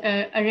called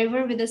A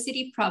River with a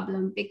City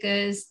Problem,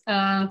 because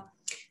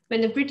when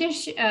the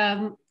British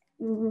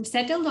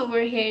settled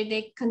over here,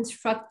 they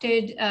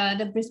constructed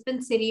the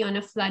Brisbane city on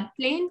a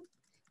floodplain,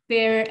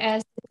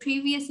 whereas the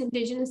previous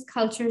indigenous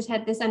cultures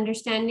had this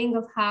understanding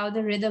of how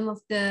the rhythm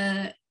of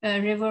the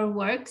river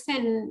works,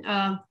 and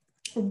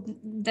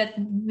that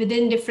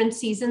within different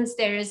seasons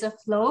there is a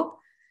flow.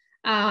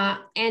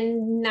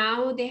 And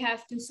now they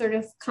have to sort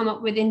of come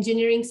up with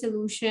engineering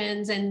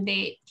solutions, and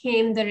they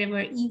tame the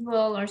river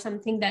evil or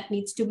something that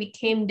needs to be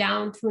tamed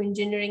down through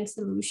engineering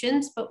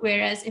solutions. But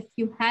whereas if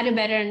you had a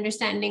better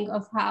understanding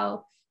of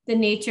how the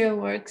nature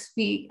works,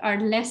 we are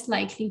less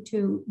likely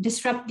to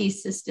disrupt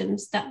these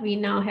systems that we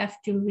now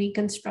have to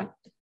reconstruct.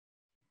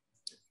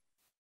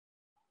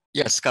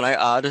 Yes, can I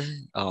add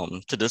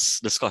to this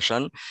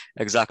discussion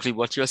exactly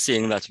what you're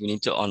saying, that we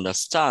need to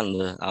understand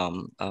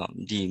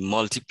the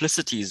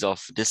multiplicities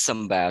of this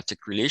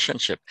symbiotic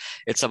relationship.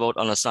 It's about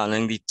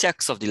understanding the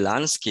text of the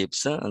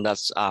landscapes, and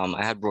that's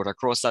I had brought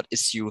across that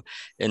issue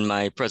in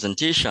my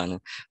presentation,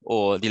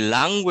 or the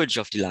language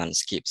of the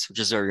landscapes, which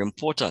is very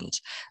important.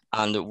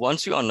 And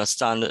once you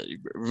understand,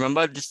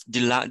 remember this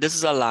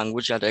is a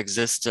language that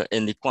exists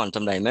in the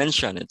quantum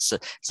dimension. It's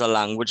a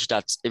language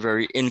that's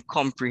very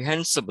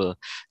incomprehensible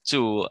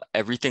to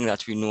everything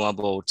that we know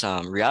about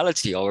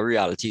reality. Our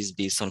reality is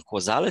based on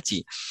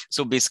causality.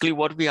 So basically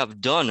what we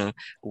have done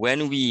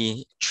when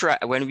we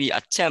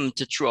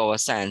attempt through our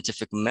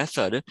scientific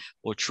method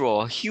or through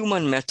our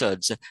human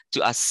methods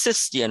to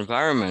assist the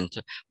environment,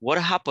 what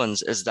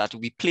happens is that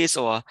we place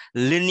our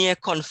linear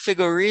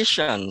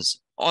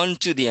configurations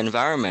onto the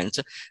environment.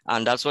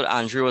 And that's what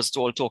André was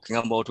talking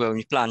about, where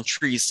we plant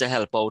trees to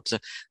help out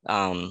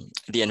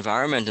the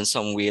environment in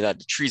some way, that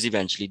the trees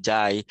eventually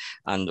die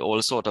and all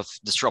sort of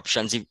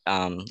disruptions,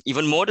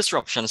 even more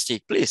disruptions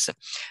take place.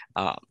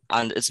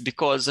 And it's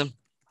because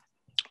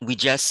we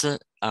just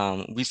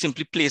we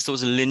simply place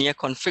those linear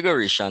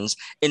configurations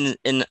in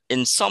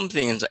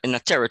something, in a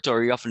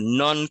territory of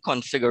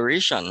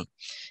non-configuration,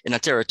 in a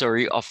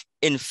territory of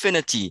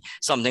infinity,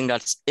 something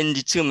that's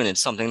indeterminate,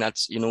 something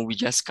that's, we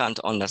just can't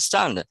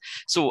understand.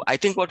 So I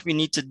think what we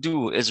need to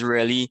do is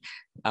really,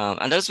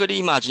 and that's where the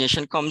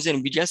imagination comes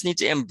in. We just need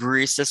to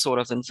embrace this sort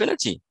of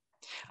infinity.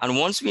 And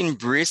once we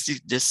embrace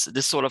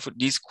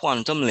these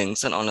quantum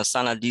links and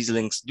understand that these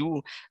links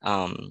do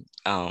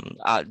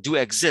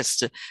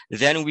exist,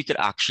 then we could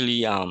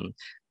actually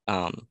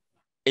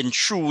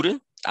intrude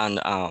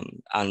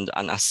and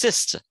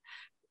assist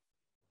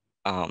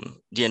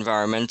the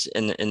environment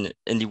in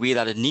the way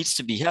that it needs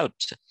to be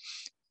helped.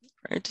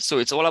 Right. So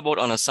it's all about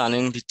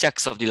understanding the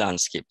text of the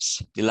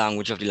landscapes, the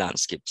language of the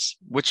landscapes,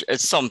 which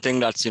is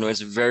something that's,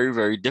 is very,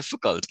 very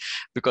difficult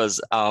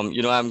because, I'm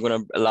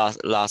going to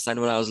last night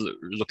when I was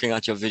looking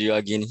at your video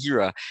again,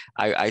 Hira,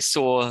 I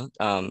saw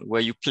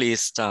where you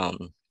placed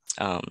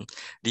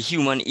the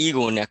human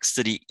ego next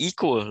to the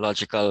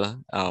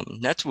ecological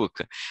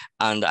network.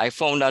 And I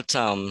found that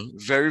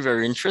very,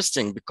 very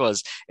interesting,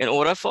 because in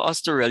order for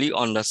us to really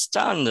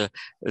understand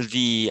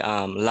the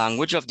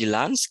language of the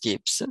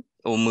landscapes,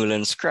 or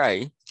Merlin's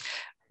cry,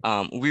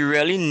 we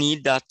really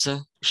need that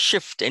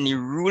shift in the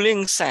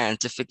ruling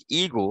scientific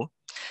ego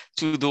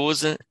to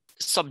those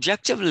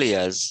subjective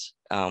layers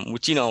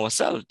within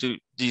ourselves, to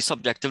the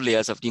subjective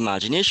layers of the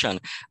imagination.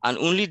 And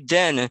only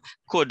then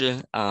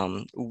could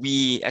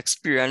we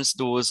experience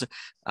those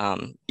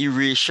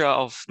erasure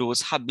of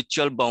those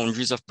habitual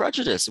boundaries of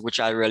prejudice,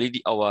 which are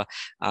really our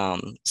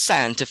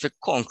scientific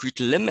concrete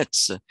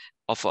limits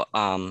of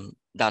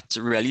that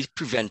really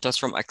prevent us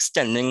from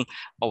extending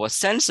our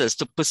senses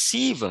to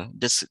perceive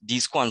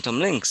these quantum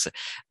links.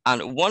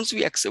 And once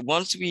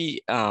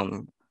we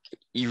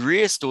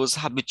erase those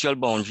habitual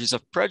boundaries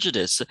of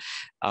prejudice,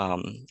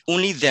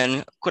 only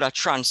then could a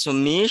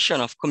transformation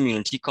of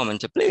community come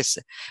into place.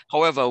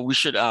 However, we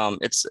should, and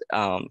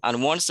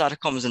once that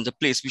comes into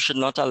place, we should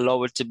not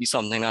allow it to be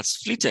something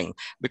that's fleeting,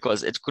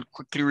 because it could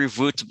quickly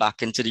revert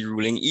back into the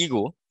ruling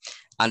ego.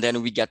 And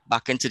then we get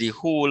back into the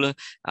whole,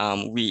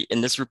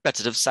 in this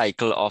repetitive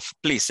cycle of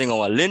placing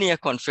our linear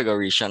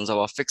configurations,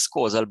 our fixed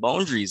causal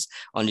boundaries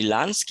on the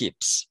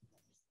landscapes.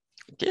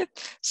 Okay,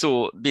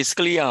 so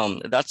basically,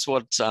 that's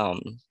what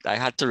I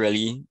had to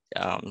really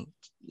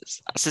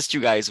assist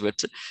you guys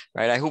with,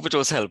 right? I hope it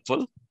was helpful.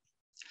 Do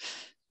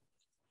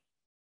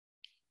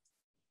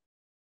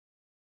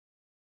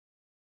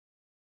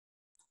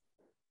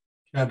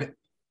you have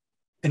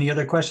any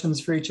other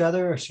questions for each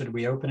other, or should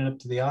we open it up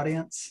to the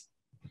audience?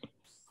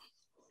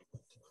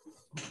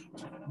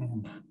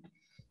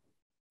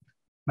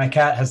 My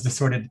cat has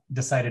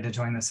decided to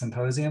join the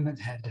symposium. It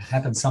had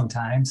happened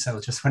sometime, so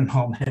just one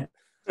moment.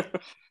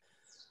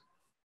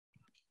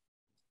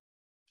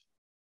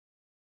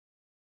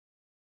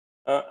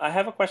 I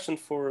have a question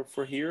for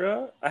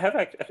Hira. I have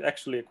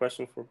actually a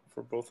question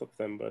for both of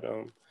them, but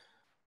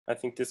I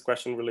think this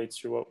question relates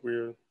to what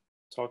we're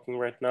talking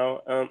right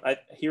now.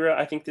 Hira,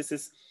 I think this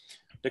is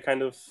the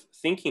kind of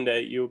thinking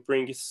that you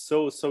bring is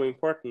so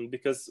important,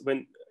 because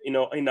when, you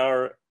know, in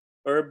our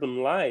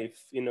urban life,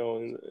 you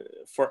know,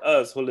 for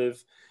us who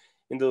live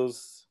in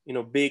those, you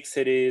know, big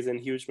cities and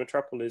huge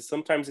metropolis,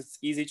 sometimes it's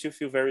easy to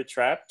feel very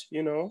trapped,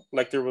 you know,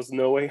 like there was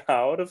no way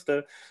out of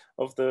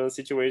the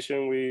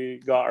situation we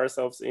got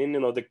ourselves in,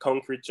 you know, the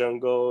concrete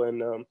jungle.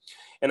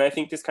 And I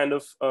think this kind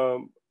of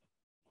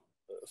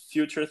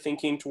future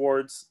thinking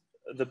towards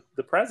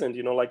the present,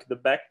 you know, like the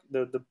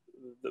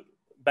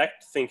back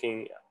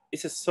thinking,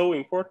 this is so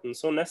important,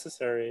 so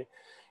necessary,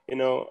 you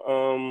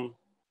know,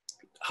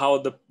 how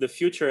the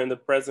future and the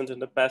present and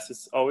the past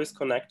is always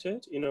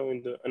connected, you know,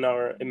 in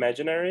our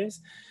imaginaries.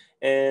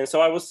 And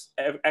so I was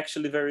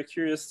actually very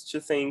curious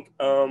to think,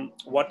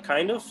 what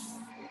kind of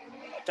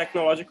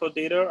technological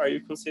data are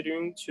you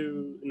considering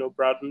to, you know,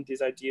 broaden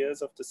these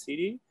ideas of the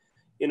city,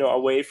 you know,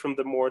 away from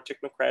the more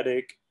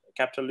technocratic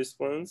capitalist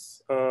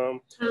ones?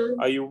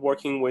 Are you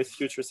working with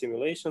future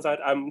simulations?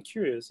 I'm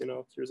curious, you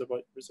know, curious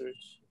about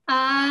research.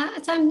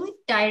 So I'm not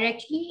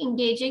directly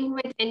engaging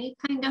with any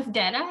kind of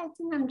data. I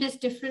think I'm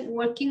just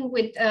working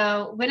with,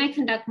 when I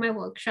conduct my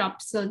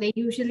workshops, so they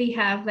usually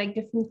have like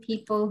different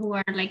people who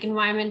are like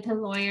environmental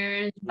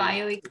lawyers,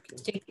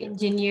 bioacoustic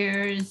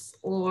engineers,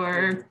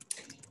 or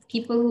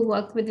people who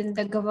work within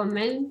the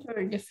government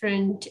or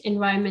different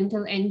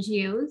environmental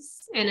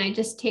NGOs. And I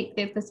just take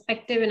their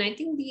perspective. And I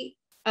think the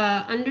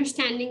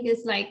understanding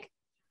is like,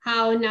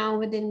 how now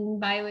within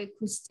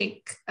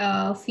bioacoustic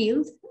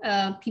field,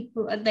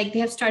 people like they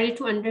have started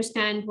to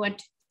understand what,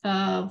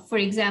 for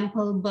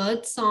example,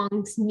 bird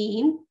songs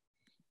mean,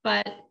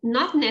 but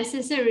not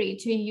necessary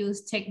to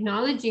use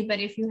technology. But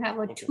if you have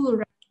a tool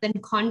rather than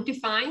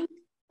quantifying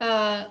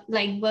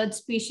like bird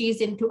species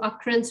into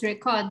occurrence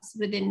records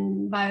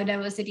within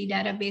biodiversity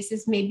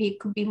databases, maybe it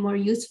could be more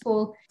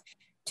useful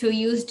to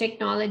use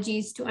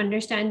technologies to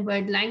understand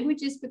bird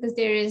languages, because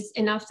there is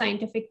enough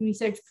scientific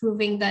research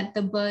proving that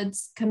the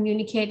birds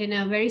communicate in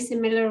a very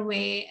similar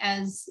way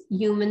as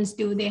humans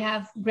do. They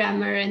have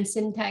grammar and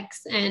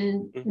syntax,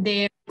 and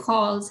their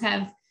calls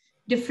have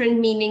different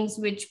meanings,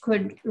 which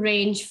could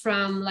range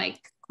from like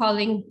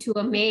calling to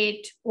a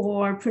mate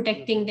or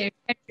protecting their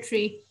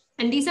territory.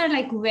 And these are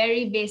like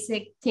very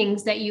basic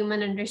things that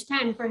humans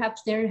understand.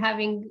 Perhaps they're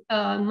having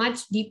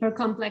much deeper,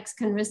 complex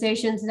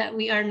conversations that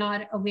we are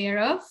not aware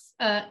of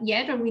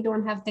yet, or we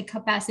don't have the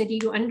capacity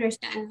to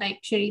understand.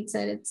 Like Sharit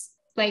said, it's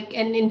like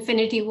an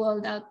infinity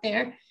world out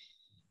there.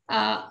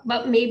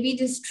 But maybe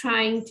just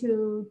trying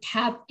to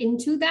tap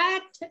into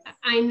that.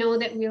 I know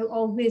that we'll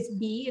always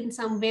be in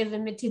some way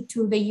limited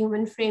to the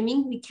human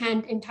framing. We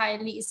can't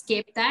entirely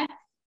escape that.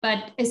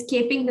 But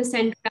escaping the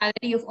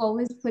centrality of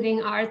always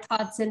putting our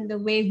thoughts in the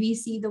way we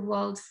see the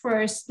world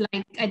first,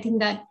 like I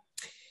think that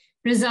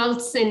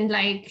results in,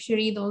 like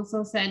Sharid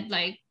also said,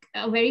 like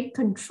a very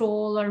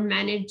control or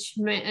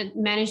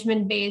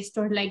management based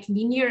or like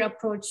linear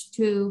approach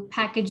to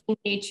packaging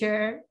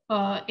nature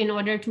in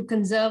order to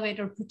conserve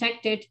it or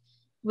protect it,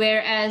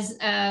 Whereas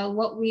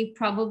what we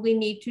probably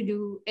need to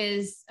do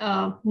is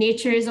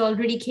nature is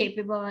already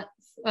capable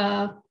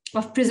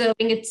of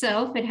preserving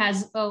itself. It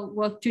has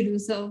work to do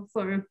so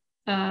for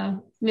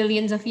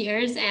millions of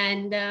years.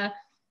 And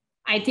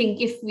I think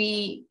if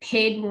we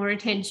paid more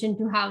attention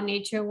to how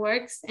nature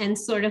works and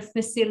sort of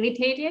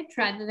facilitate it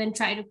rather than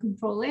try to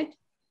control it,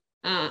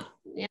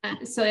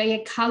 so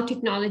like how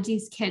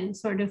technologies can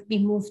sort of be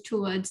moved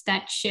towards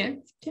that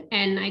shift.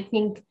 And I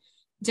think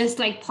just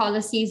like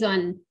policies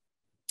on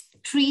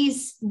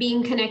trees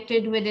being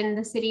connected within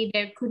the city,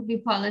 there could be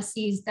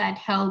policies that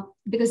help,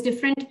 because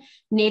different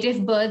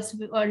native birds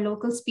or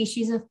local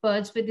species of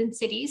birds within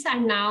cities are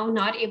now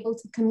not able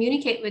to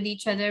communicate with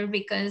each other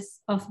because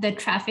of the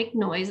traffic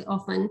noise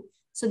often.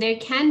 So there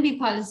can be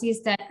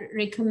policies that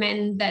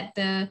recommend that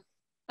the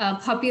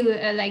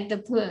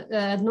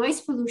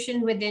noise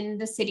pollution within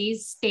the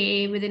cities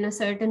stay within a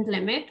certain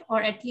limit,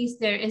 or at least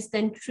there is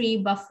then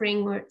tree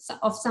buffering or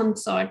of some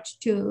sort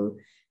to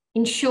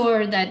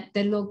ensure that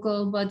the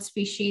local bird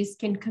species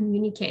can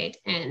communicate,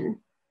 and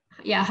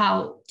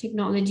how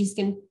technologies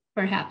can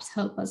perhaps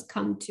help us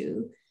come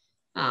to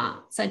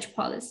such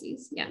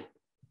policies.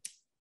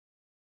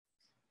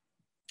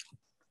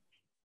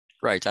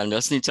 Right, and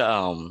just need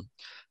to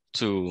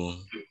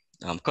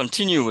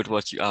continue with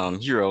what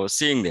Hira was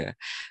saying there,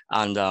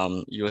 and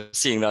you were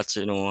saying that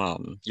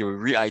you're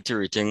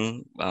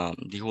reiterating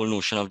the whole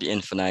notion of the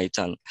infinite,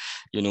 and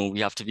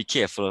we have to be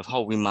careful of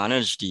how we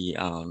manage the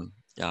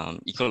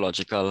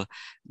ecological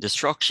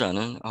destruction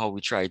and how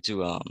we try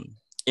to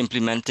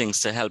implement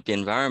things to help the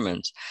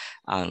environment,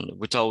 and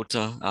without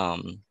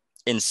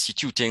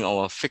instituting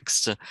our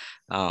fixed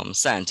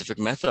scientific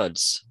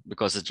methods,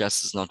 because it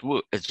just does not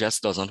work. It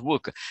just doesn't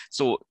work.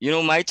 So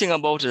my thing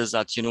about it is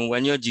that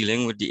when you're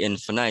dealing with the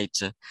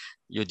infinite,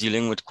 you're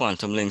dealing with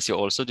quantum links. You're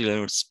also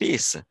dealing with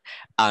space,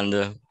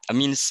 and I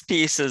mean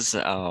space is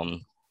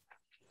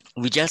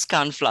we just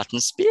can't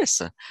flatten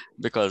space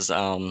because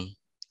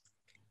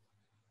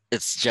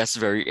it's just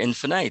very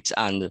infinite.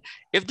 And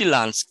if the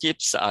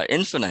landscapes are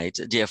infinite,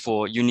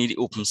 therefore you need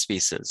open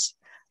spaces.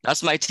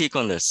 That's my take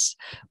on this.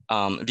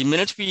 The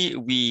minute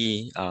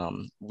we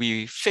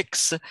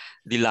fix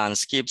the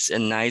landscapes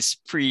in nice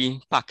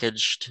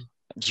pre-packaged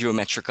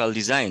geometrical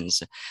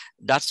designs,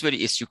 that's where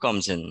the issue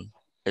comes in.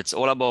 It's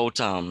all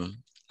about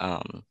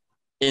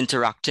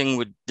interacting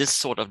with this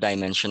sort of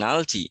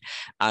dimensionality.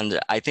 And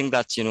I think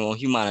that,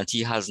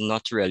 humanity has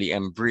not really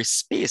embraced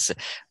space,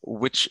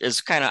 which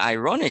is kind of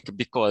ironic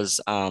because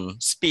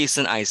space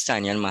in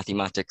Einsteinian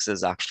mathematics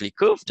is actually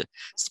curved.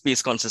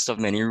 Space consists of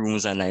many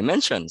rooms and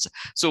dimensions.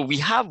 So we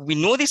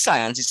know the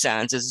science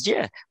is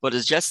there, but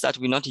it's just that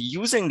we're not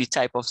using the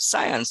type of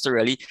science to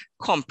really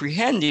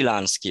comprehend the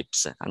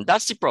landscapes. And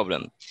that's the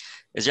problem.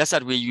 It's just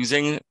that we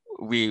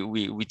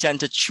tend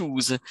to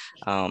choose the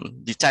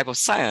type of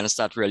science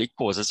that really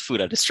causes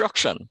further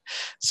destruction.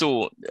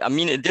 So I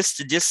mean,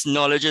 this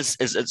knowledge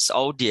is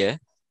out there,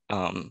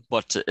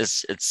 but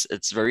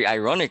it's very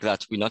ironic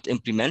that we're not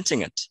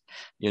implementing it.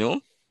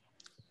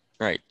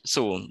 Right.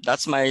 So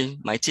that's my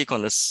take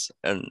on this,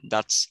 and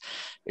that's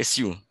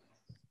issue.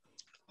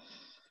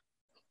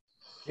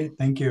 Okay,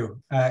 thank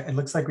you. It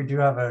looks like we do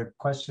have a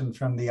question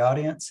from the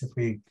audience. If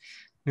we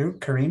do,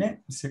 Karina,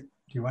 do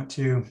you want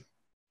to?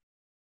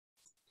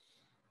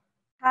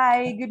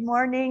 Hi, good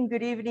morning,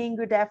 good evening,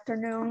 good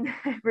afternoon,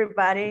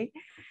 everybody.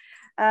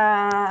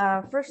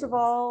 First of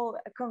all,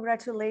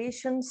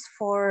 congratulations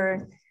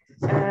for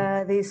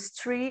these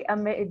three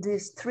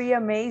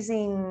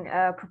amazing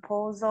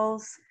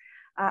proposals.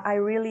 I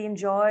really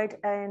enjoyed,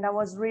 and I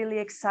was really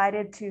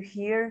excited to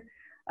hear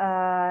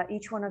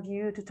each one of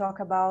you to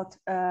talk about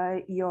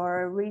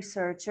your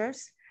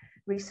researches.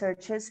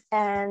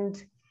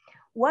 And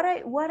what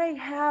I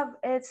have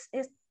is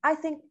I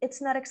think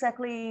it's not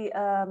exactly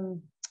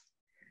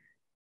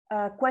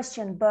a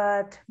question,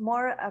 but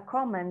more a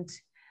comment.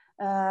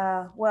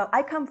 Well,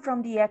 I come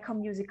from the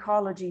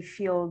ecomusicology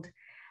field,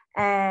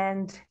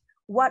 and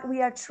what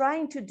we are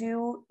trying to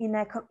do in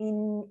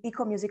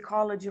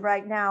ecomusicology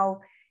right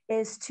now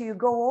is to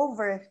go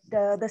over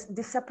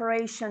the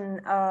separation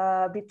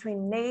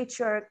between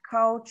nature,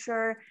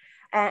 culture,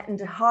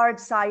 and hard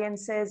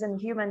sciences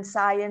and human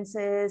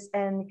sciences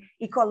and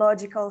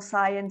ecological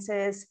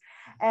sciences.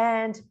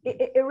 And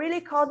it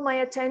really caught my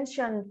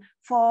attention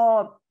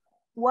for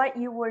what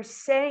you were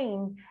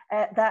saying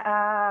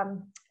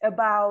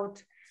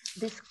about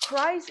this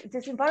crisis.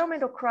 This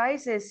environmental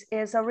crisis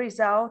is a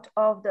result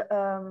of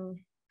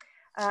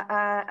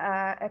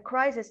a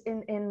crisis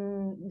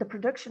in the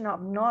production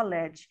of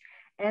knowledge,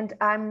 and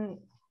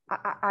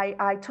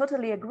I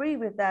totally agree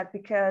with that,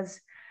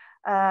 because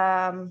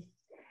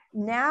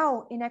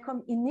now in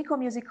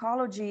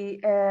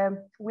ecomusicology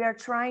we are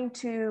trying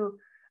to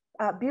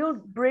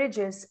build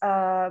bridges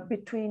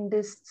between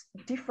these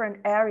different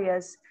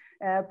areas,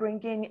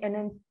 bringing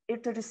an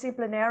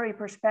interdisciplinary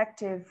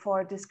perspective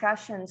for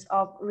discussions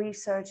of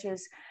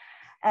researches.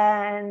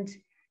 And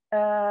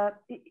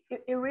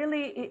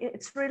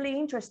it's really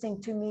interesting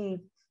to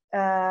me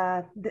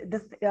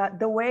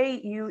the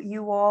way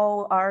you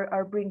all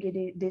are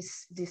bringing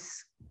this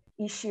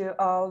issue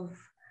of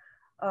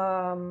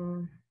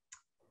the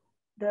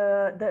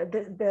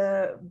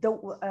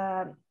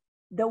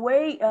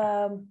way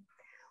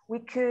we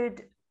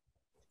could,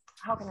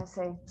 how can I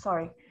say,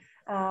 sorry,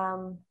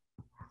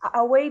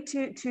 a way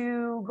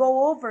to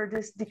go over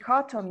these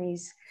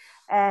dichotomies.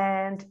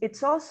 And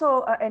it's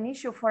also an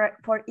issue for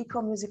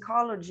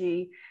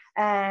ecomusicology.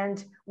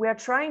 And we are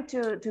trying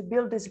to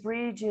build these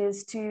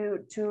bridges to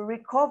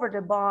recover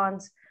the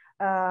bonds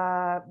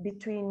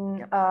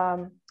between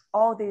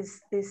all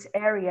these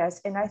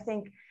areas. And I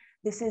think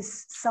this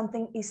is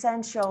something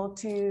essential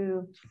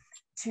to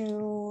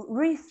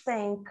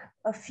rethink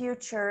a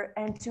future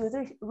and to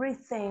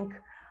rethink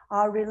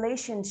our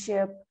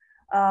relationship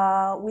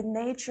with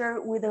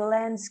nature, with the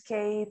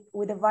landscape,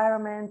 with the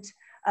environment,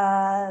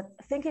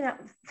 thinking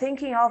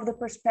of the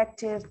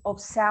perspective of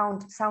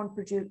sound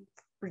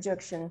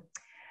projection.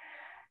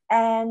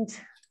 And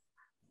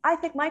I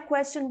think my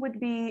question would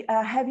be,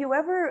 have you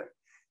ever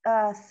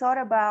thought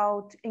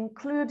about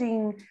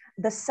including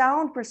the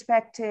sound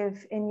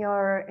perspective in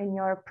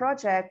your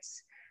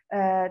projects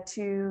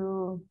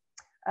to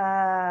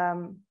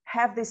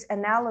have this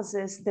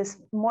analysis, this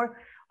more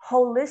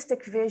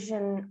holistic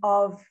vision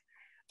of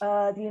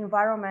the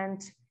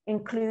environment,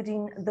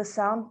 including the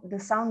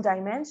sound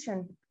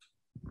dimension?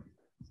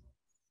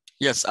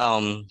 Yes,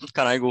 can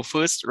I go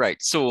first?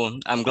 Right, so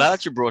I'm glad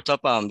that you brought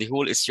up the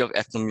whole issue of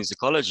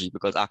ethnomusicology,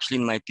 because actually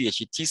in my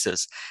PhD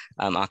thesis,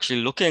 I'm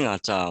actually looking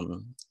at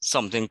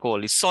something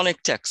called the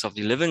sonic text of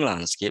the living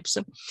landscapes,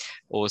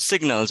 or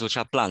signals which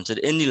are planted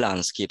in the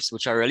landscapes,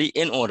 which are really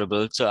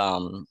inaudible to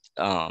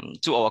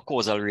our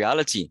causal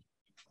reality.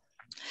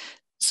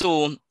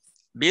 So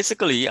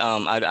basically,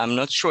 I'm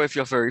not sure if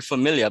you're very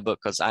familiar,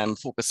 because I'm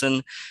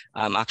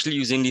actually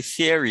using the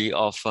theory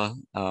of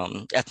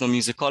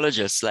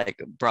ethnomusicologists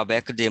like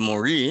Brabec de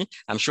Maury.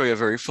 I'm sure you're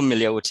very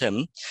familiar with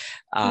him.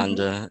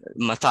 And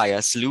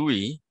Matthias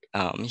Louis,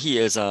 he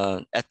is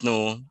an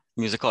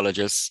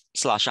ethnomusicologist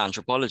 /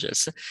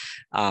 anthropologist.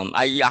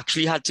 I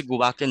actually had to go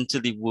back into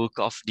the work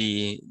of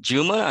the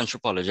German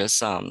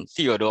anthropologist,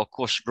 Theodor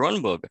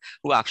Koch-Grunberg,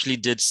 who actually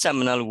did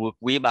seminal work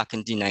way back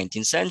in the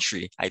 19th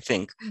century, I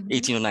think,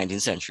 18th or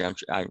 19th century.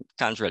 I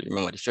can't really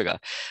remember the figure,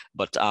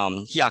 but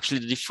he actually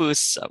did the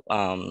first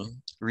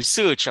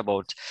research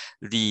about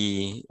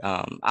the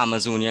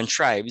Amazonian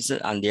tribes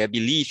and their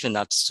belief in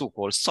that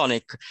so-called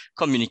sonic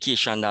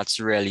communication that's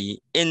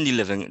really in the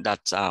living,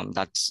 that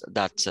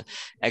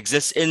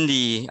exists in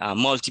the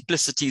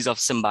multiplicities of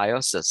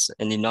symbiosis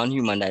in the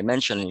non-human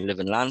dimension in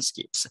living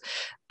landscapes.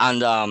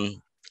 And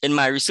in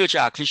my research,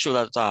 I actually show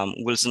that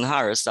Wilson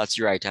Harris, that's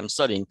the right I'm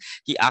studying,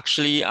 he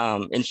actually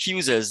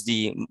infuses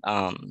the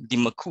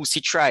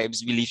Makusi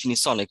tribes' belief in the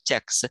sonic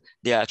text,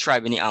 their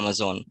tribe in the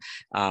Amazon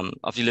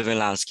of the living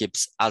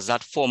landscapes, as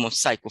that form of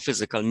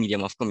psychophysical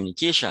medium of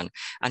communication.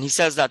 And he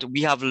says that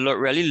we have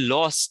really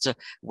lost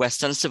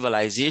Western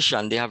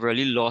civilization. They have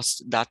really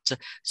lost that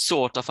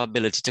sort of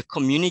ability to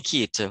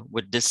communicate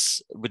with the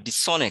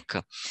sonic.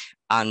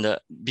 And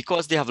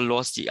because they have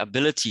lost the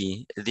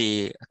ability,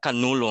 they can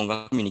no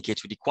longer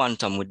communicate with the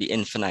quantum, with the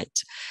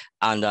infinite.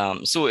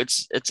 And so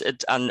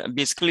and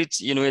basically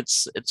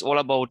it's all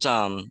about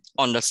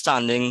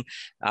understanding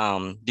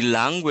the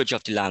language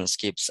of the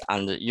landscapes.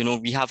 And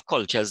we have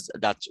cultures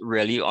that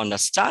really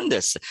understand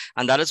this,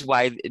 and that is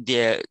why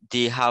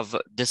they have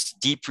this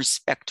deep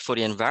respect for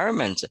the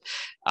environment.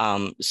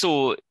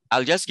 So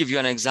I'll just give you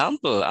an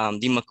example.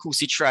 The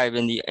Makusi tribe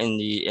in the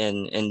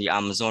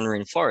Amazon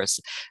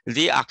rainforest,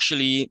 they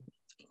actually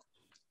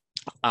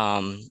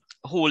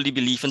hold the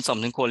belief in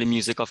something called the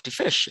music of the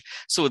fish.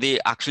 So they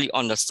actually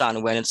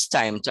understand when it's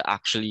time to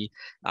actually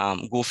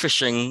go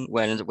fishing,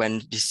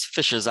 when these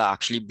fishes are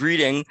actually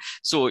breeding.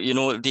 So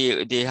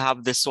they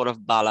have this sort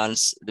of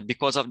balance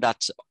because of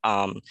that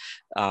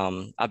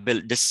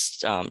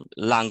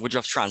language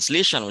of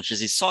translation, which is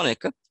the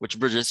sonic, which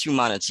bridges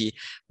humanity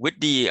with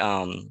the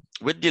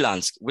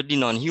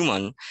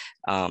non-human.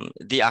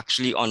 They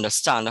actually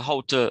understand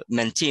how to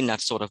maintain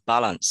that sort of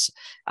balance.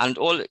 And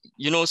all,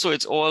 so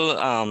it's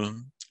all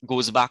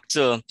goes back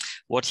to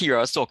what Hira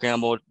was talking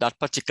about, that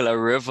particular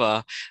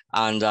river,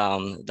 and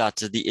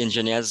that the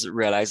engineers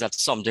realized that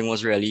something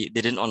was really, they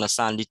didn't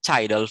understand the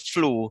tidal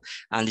flow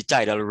and the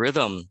tidal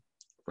rhythm,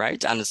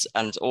 right? And it's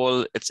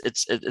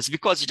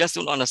because you just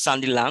don't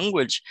understand the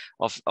language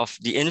of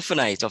the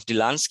infinite, of the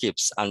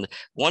landscapes. And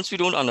once we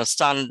don't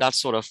understand that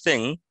sort of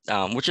thing,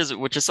 which is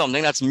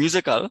something that's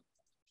musical,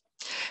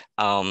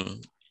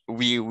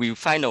 we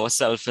find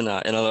ourselves in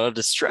a lot of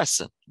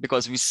distress,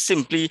 because we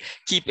simply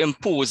keep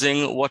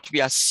imposing what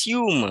we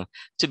assume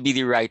to be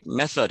the right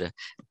method.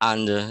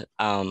 And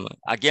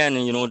again,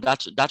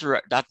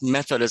 that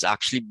method is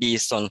actually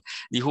based on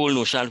the whole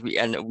notion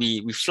that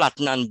we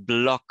flatten and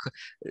block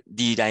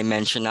the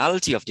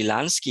dimensionality of the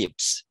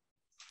landscapes.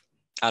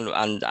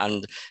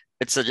 And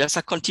it's just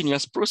a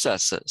continuous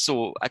process.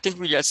 So I think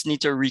we just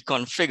need to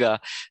reconfigure,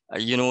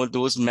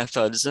 those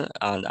methods,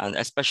 and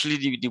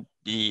especially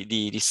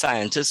the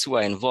scientists who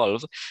are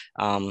involved.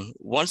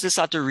 Once they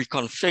start to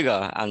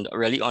reconfigure and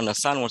really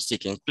understand what's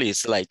taking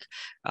place, like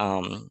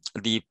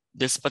the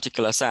this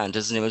particular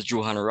scientist, his name is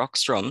Johan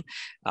Rockström,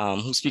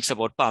 who speaks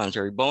about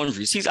planetary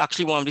boundaries. He's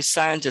actually one of the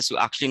scientists who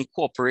actually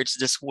incorporates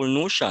this whole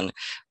notion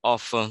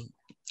of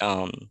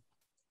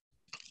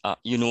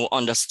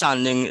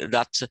understanding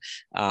that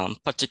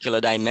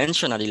particular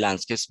dimension that the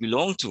landscapes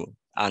belong to.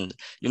 And,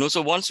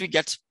 so once we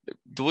get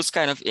those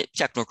kind of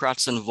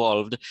technocrats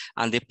involved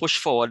and they push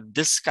forward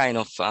this kind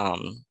of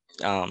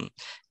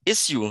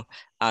issue,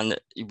 and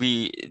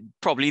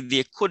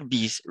there could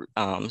be,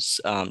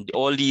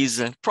 all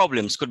these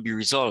problems could be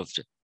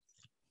resolved.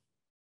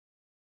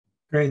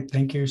 Great,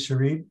 thank you,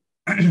 Sharif.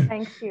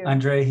 Thank you.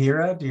 André,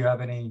 Hira, do you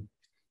have any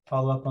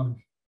follow-up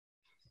on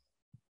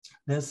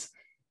this?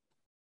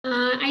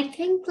 I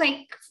think,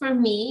 like, for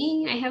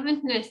me, I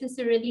haven't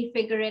necessarily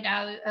figured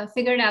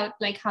out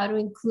like how to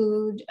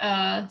include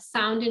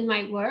sound in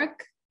my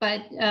work,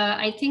 but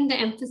I think the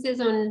emphasis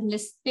on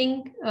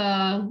listening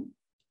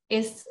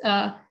is,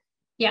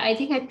 I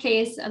think I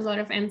place a lot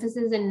of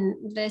emphasis in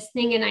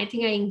listening, and I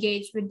think I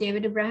engaged with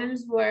David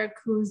Abraham's work,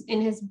 who's in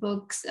his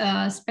books,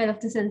 Spell of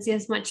the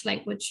Senses, much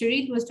like what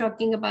Sharif was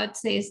talking about,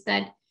 says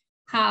that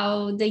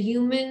how the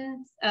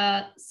humans,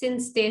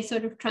 since they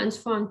sort of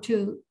transformed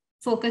to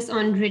focus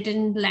on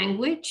written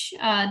language,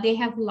 they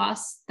have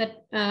lost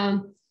that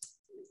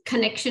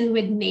connection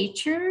with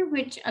nature,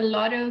 which a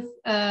lot of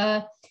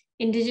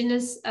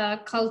indigenous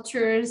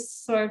cultures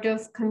sort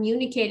of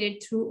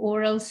communicated through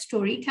oral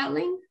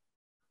storytelling.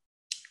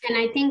 And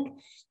I think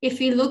if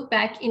we look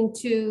back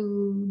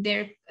into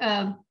their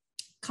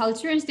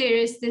cultures, there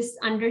is this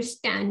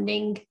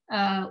understanding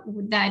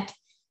that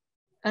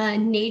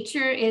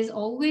nature is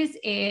always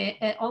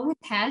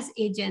has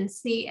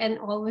agency and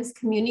always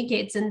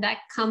communicates, and that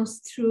comes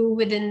through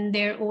within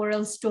their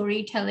oral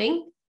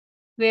storytelling.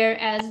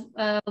 Whereas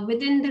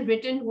within the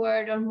written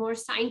word or more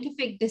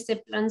scientific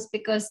disciplines,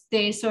 because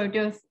they sort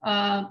of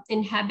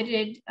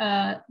inhabited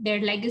their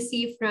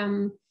legacy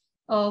from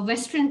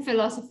Western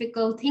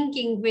philosophical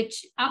thinking,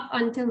 which up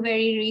until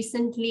very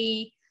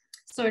recently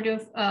sort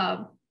of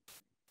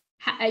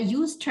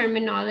use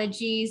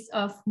terminologies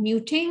of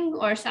muting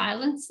or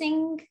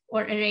silencing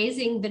or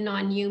erasing the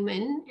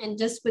non-human. And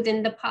just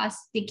within the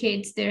past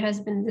decades, there has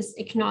been this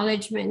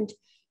acknowledgement.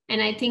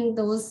 And I think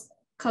those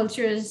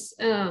cultures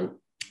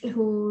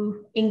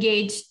who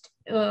engaged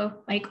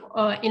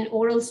in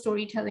oral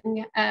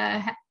storytelling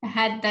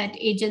had that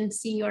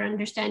agency or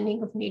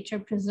understanding of nature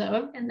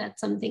preserved. And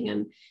that's something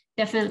I'm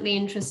definitely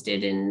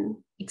interested in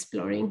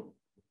exploring.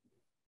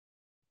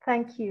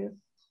 Thank you.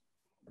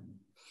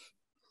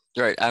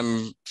 Right,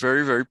 I'm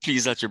very, very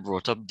pleased that you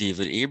brought up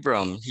David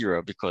Abraham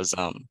here, because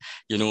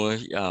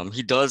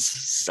he does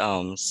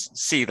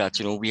say that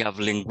we have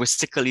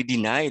linguistically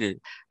denied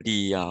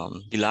the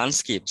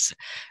landscapes,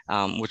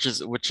 which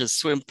is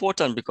so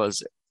important,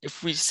 because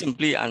if we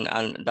simply,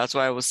 and that's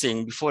why I was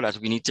saying before that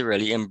we need to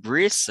really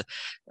embrace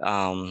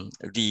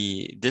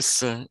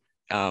this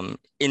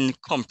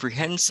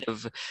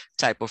incomprehensive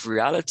type of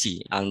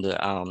reality, and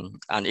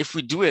if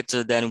we do it,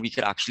 then we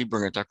could actually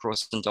bring it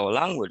across into our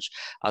language,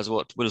 as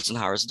what Wilson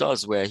Harris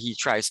does, where he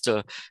tries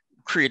to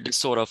create this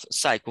sort of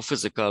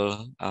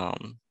psychophysical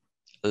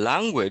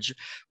language,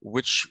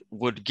 which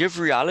would give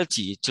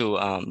reality to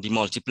the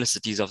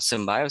multiplicities of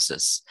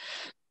symbiosis.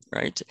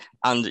 Right.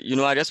 And,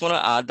 I just want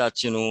to add that,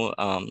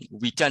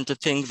 we tend to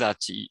think that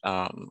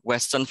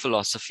Western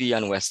philosophy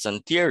and Western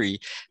theory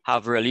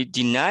have really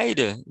denied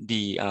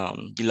the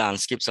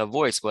landscapes a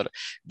voice. But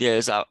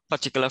there's a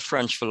particular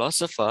French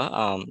philosopher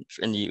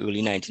in the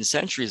early 19th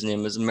century. His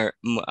name is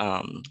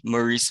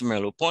Maurice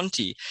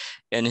Merleau-Ponty.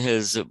 In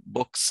his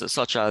books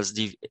such as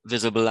The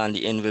Visible and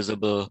the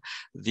Invisible,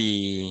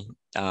 the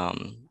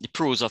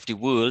prose of the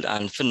world,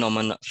 and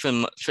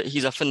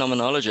he's a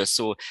phenomenologist.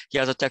 So he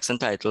has a text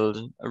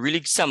entitled, a really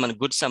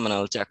good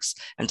seminal text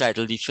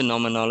entitled The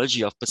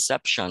Phenomenology of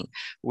Perception,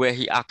 where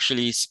he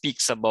actually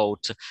speaks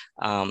about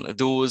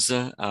those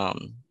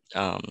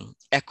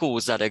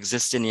echoes that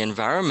exist in the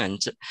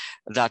environment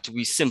that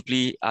we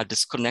simply are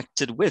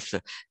disconnected with.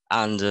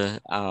 And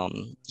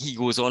he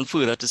goes on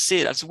further to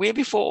say that's way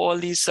before all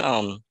these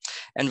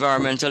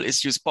environmental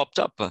issues popped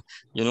up.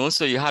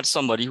 So you had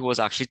somebody who was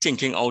actually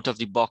thinking out of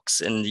the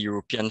box in the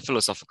European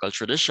philosophical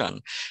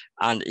tradition.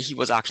 And he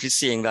was actually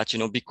saying that,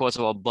 because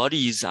our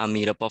bodies are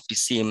made up of the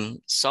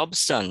same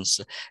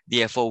substance,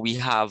 therefore we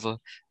have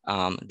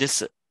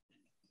this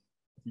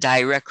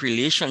direct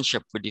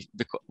relationship with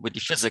the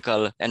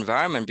physical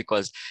environment,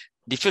 because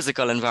the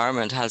physical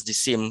environment has the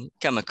same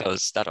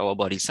chemicals that our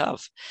bodies have.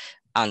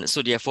 And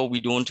so therefore we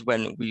don't,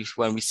 when we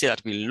say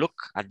that we look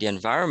at the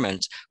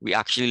environment, we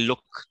actually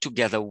look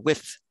together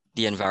with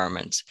the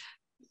environment.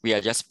 We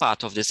are just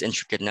part of this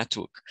intricate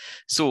network.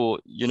 So,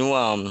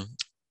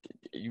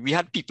 we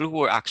had people who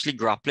were actually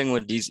grappling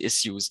with these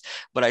issues,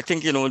 but I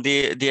think,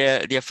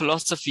 their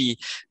philosophy,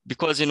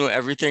 because,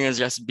 everything is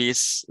just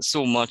based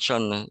so much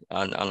on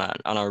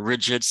a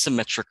rigid,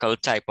 symmetrical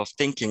type of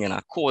thinking and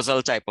a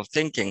causal type of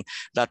thinking,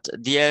 that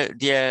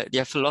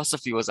their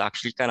philosophy was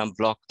actually kind of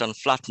blocked and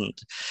flattened,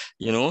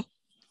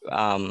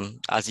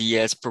 as the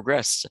years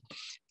progressed.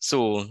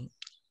 So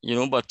you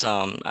know, but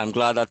I'm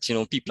glad that, you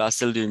know, people are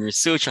still doing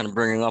research and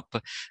bringing up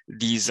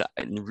this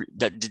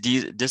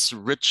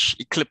rich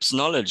eclipse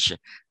knowledge,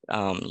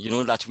 you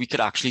know, that we could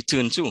actually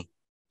turn to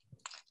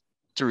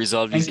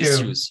resolve these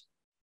issues.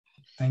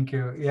 Thank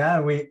you.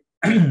 Yeah,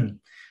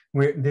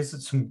 this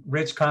is some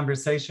rich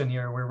conversation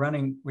here.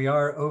 We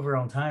are over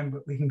on time,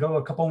 but we can go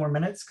a couple more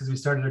minutes because we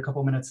started a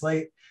couple minutes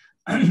late.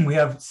 We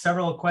have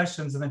several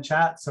questions in the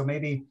chat. So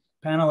maybe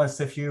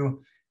panelists, if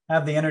you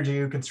have the energy,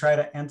 you could try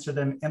to answer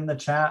them in the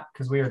chat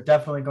because we are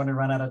definitely going to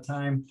run out of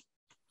time.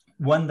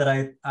 One that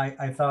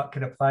I thought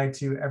could apply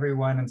to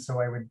everyone, and so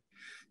I would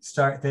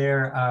start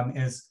there,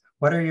 is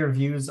what are your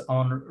views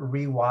on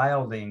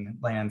rewilding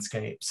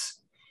landscapes?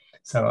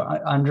 So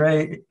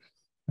André, I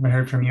haven't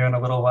heard from you in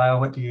a little while.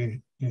 What do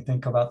you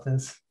think about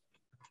this?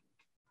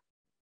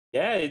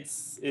 Yeah,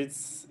 it's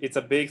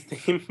a big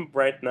theme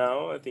right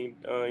now. I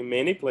think in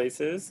many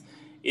places,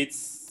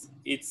 it's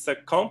a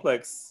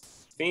complex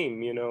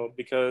theme, you know,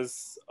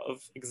 because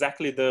of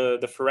exactly the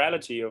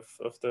virality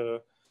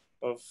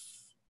of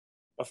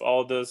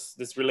all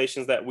these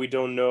relations that we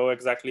don't know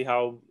exactly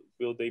how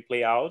will they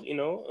play out, you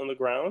know, on the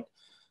ground.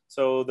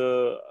 So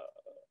the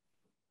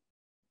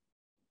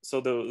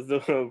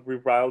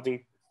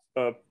rewilding,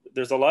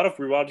 there's a lot of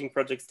rewilding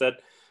projects that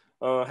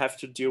have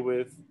to deal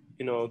with,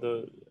 you know,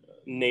 the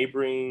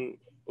neighboring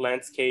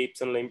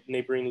landscapes and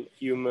neighboring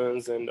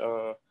humans, and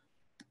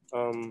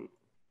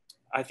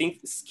I think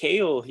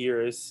scale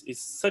here is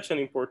such an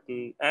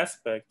important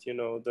aspect, you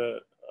know,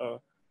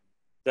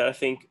 that I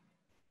think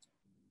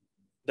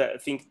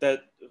that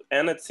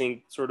Anna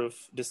Tsing sort of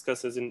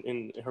discusses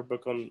in her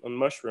book on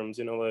mushrooms,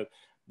 you know,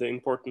 the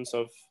importance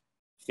of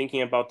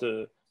thinking about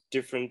the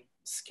different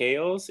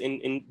scales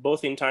in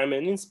both in time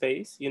and in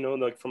space, you know,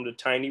 like from the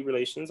tiny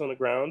relations on the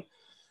ground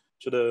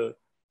to the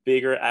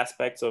bigger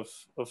aspects of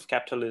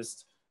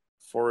capitalist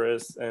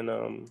forests, and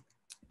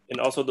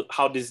also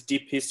how these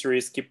deep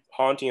histories keep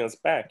haunting us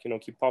back, you know,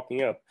 keep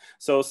popping up.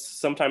 So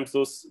sometimes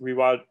those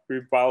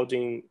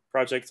rewilding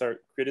projects are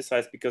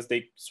criticized because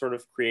they sort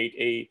of create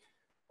a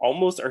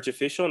almost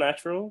artificial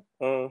natural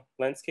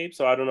landscape.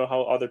 So I don't know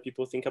how other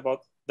people think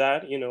about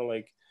that, you know,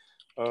 like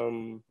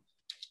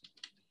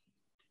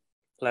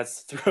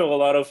let's throw a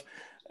lot of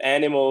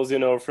animals, you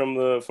know,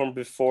 from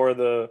before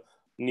the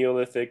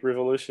Neolithic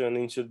revolution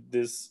into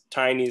this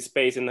tiny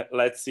space, and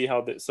let's see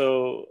how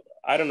so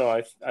I don't know,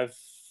 I've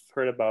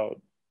heard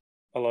about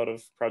a lot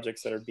of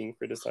projects that are being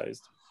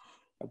criticized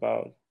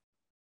about,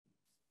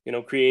 you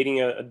know,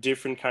 creating a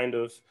different kind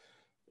of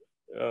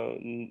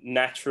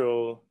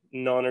natural,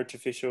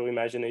 non-artificial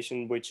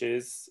imagination, which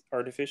is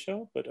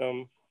artificial. But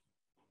I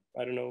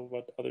don't know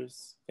what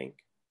others think.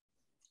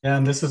 Yeah,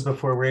 and this is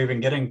before we're even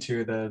getting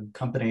to the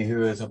company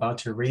who is about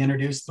to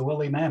reintroduce the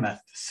woolly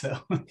mammoth. So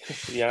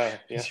yeah.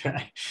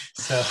 Right.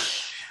 So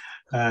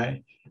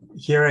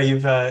Hira,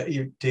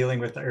 you're dealing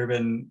with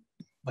urban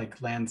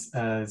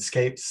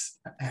landscapes.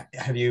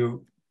 Have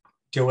you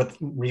deal with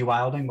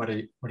rewilding? What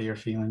are your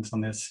feelings on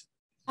this?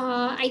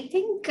 I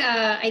think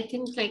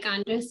like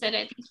André said,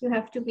 I think you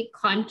have to be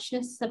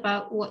conscious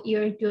about what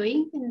you're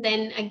doing. And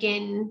then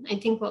again, I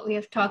think what we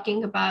are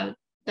talking about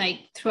like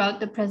throughout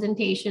the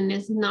presentation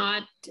is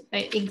not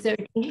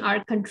exerting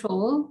our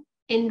control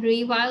in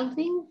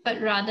rewilding,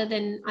 but rather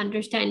than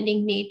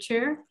understanding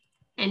nature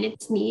and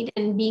its need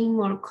and being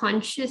more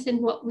conscious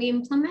in what we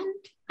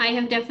implement. I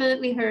have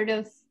definitely heard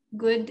of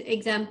good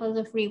examples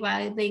of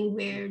rewilding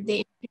where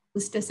they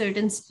introduced a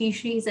certain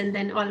species and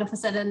then all of a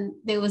sudden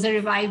there was a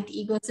revived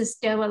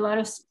ecosystem. A lot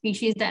of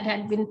species that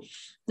had been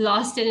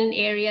lost in an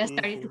area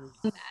started to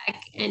come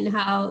back, and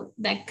how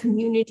that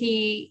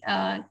community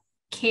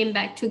came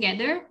back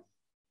together.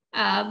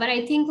 But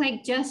I think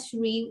like just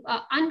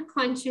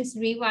unconscious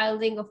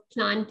rewilding of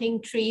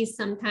planting trees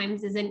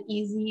sometimes is an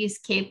easy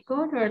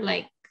scapegoat, or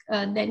like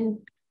then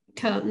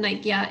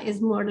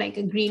is more like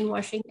a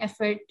greenwashing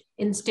effort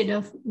instead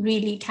of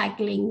really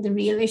tackling the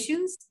real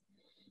issues.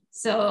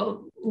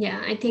 So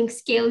yeah, I think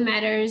scale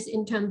matters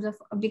in terms of,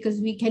 because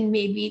we can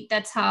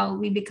that's how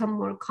we become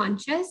more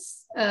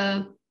conscious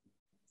of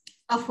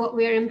what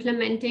we're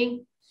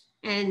implementing.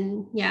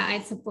 And yeah, I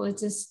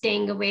suppose just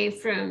staying away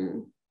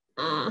from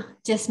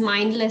just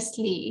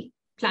mindlessly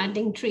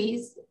planting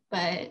trees,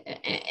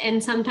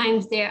 and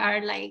sometimes there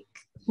are like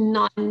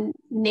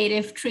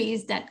non-native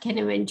trees that can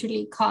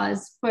eventually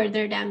cause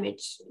further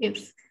damage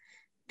if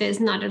there's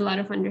not a lot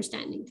of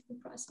understanding to the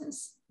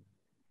process.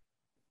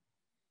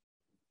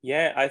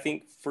 Yeah, I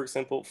think, for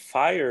example,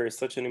 fire is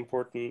such an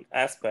important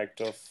aspect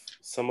of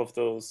some of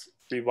those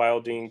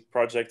rewilding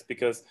projects,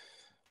 because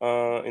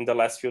in the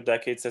last few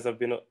decades there has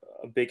been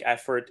a big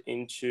effort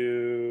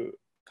into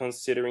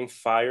considering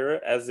fire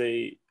as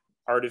a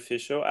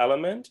artificial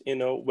element, you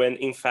know, when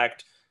in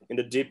fact in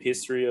the deep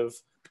history of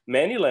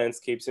many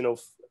landscapes, you know,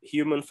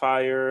 human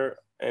fire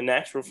and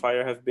natural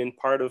fire have been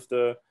part of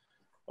the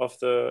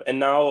and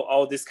now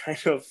all this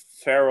kind of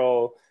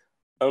feral,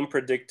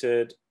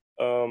 unpredicted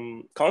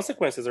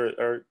consequences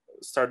are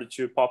started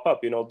to pop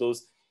up, you know,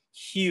 those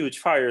huge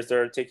fires that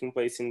are taking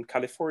place in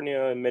California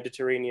and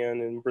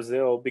Mediterranean and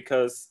Brazil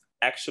because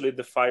actually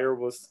the fire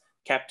was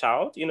kept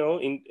out, you know,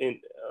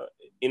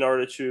 in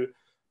order to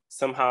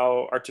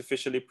somehow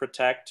artificially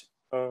protect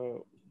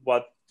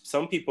what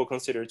some people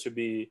consider to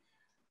be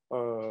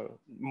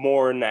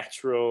more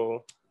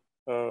natural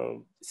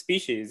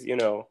species, you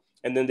know.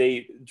 And then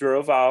they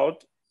drove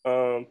out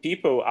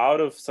people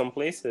out of some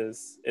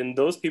places, and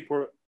those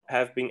people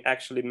have been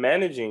actually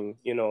managing,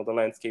 you know, the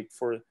landscape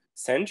for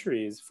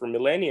centuries, for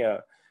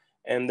millennia,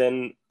 and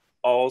then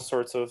all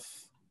sorts of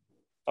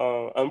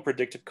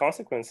unpredicted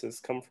consequences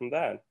come from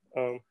that.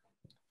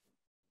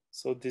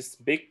 So these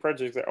big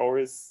projects are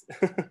always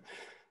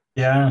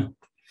Yeah.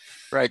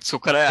 Right. So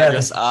could I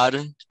just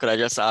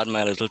add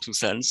my little 2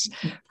 cents?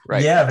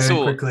 Right. Yeah,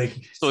 very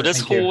quickly. So this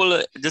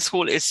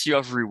whole issue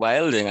of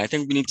rewilding, I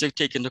think we need to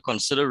take into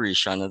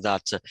consideration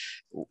that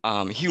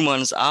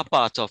humans are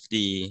part of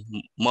the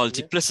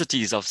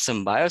multiplicities of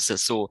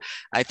symbiosis. So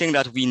I think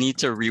that we need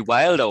to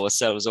rewild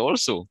ourselves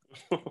also.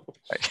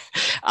 Right?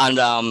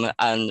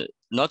 And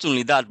not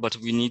only that, but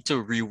we need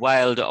to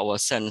rewild our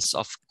sense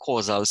of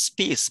causal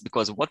space,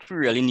 because what we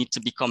really need to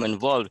become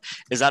involved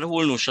is that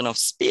whole notion of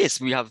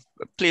space. We have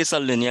placed a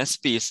linear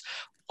space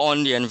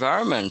on the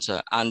environment,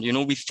 and you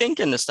know, we think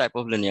in this type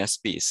of linear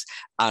space.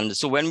 And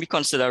so when we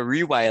consider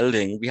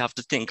rewilding, we have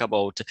to think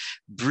about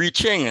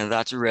breaching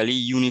that really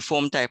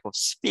uniform type of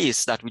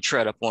space that we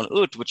tread upon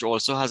Earth, which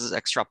also has this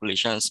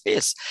extrapolation in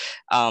space.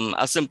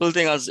 A simple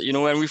thing as, you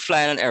know, when we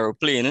fly in an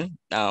aeroplane,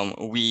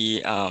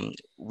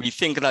 we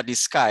think that the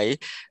sky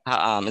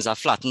is a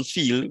flattened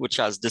field, which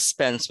has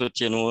dispensed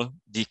with, you know,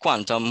 the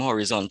quantum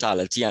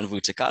horizontality and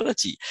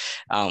verticality,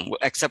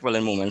 except well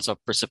in moments of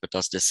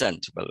precipitous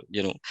descent. Well,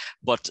 you know,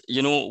 but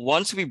you know,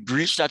 once we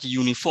breach that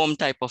uniform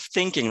type of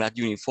thinking, that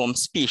uniform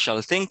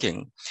spatial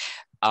thinking,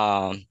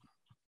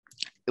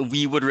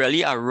 we would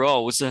really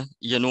arouse,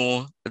 you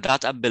know,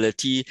 that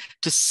ability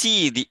to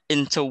see the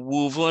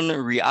interwoven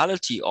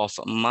reality of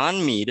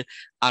man-made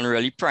and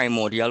really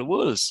primordial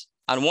worlds.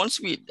 And once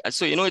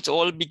so, you know, it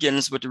all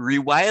begins with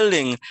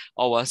rewilding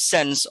our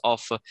sense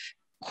of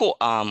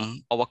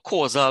our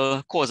cause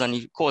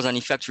and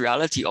effect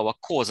reality, our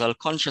causal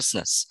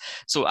consciousness.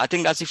 So I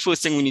think that's the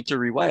first thing we need to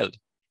rewild.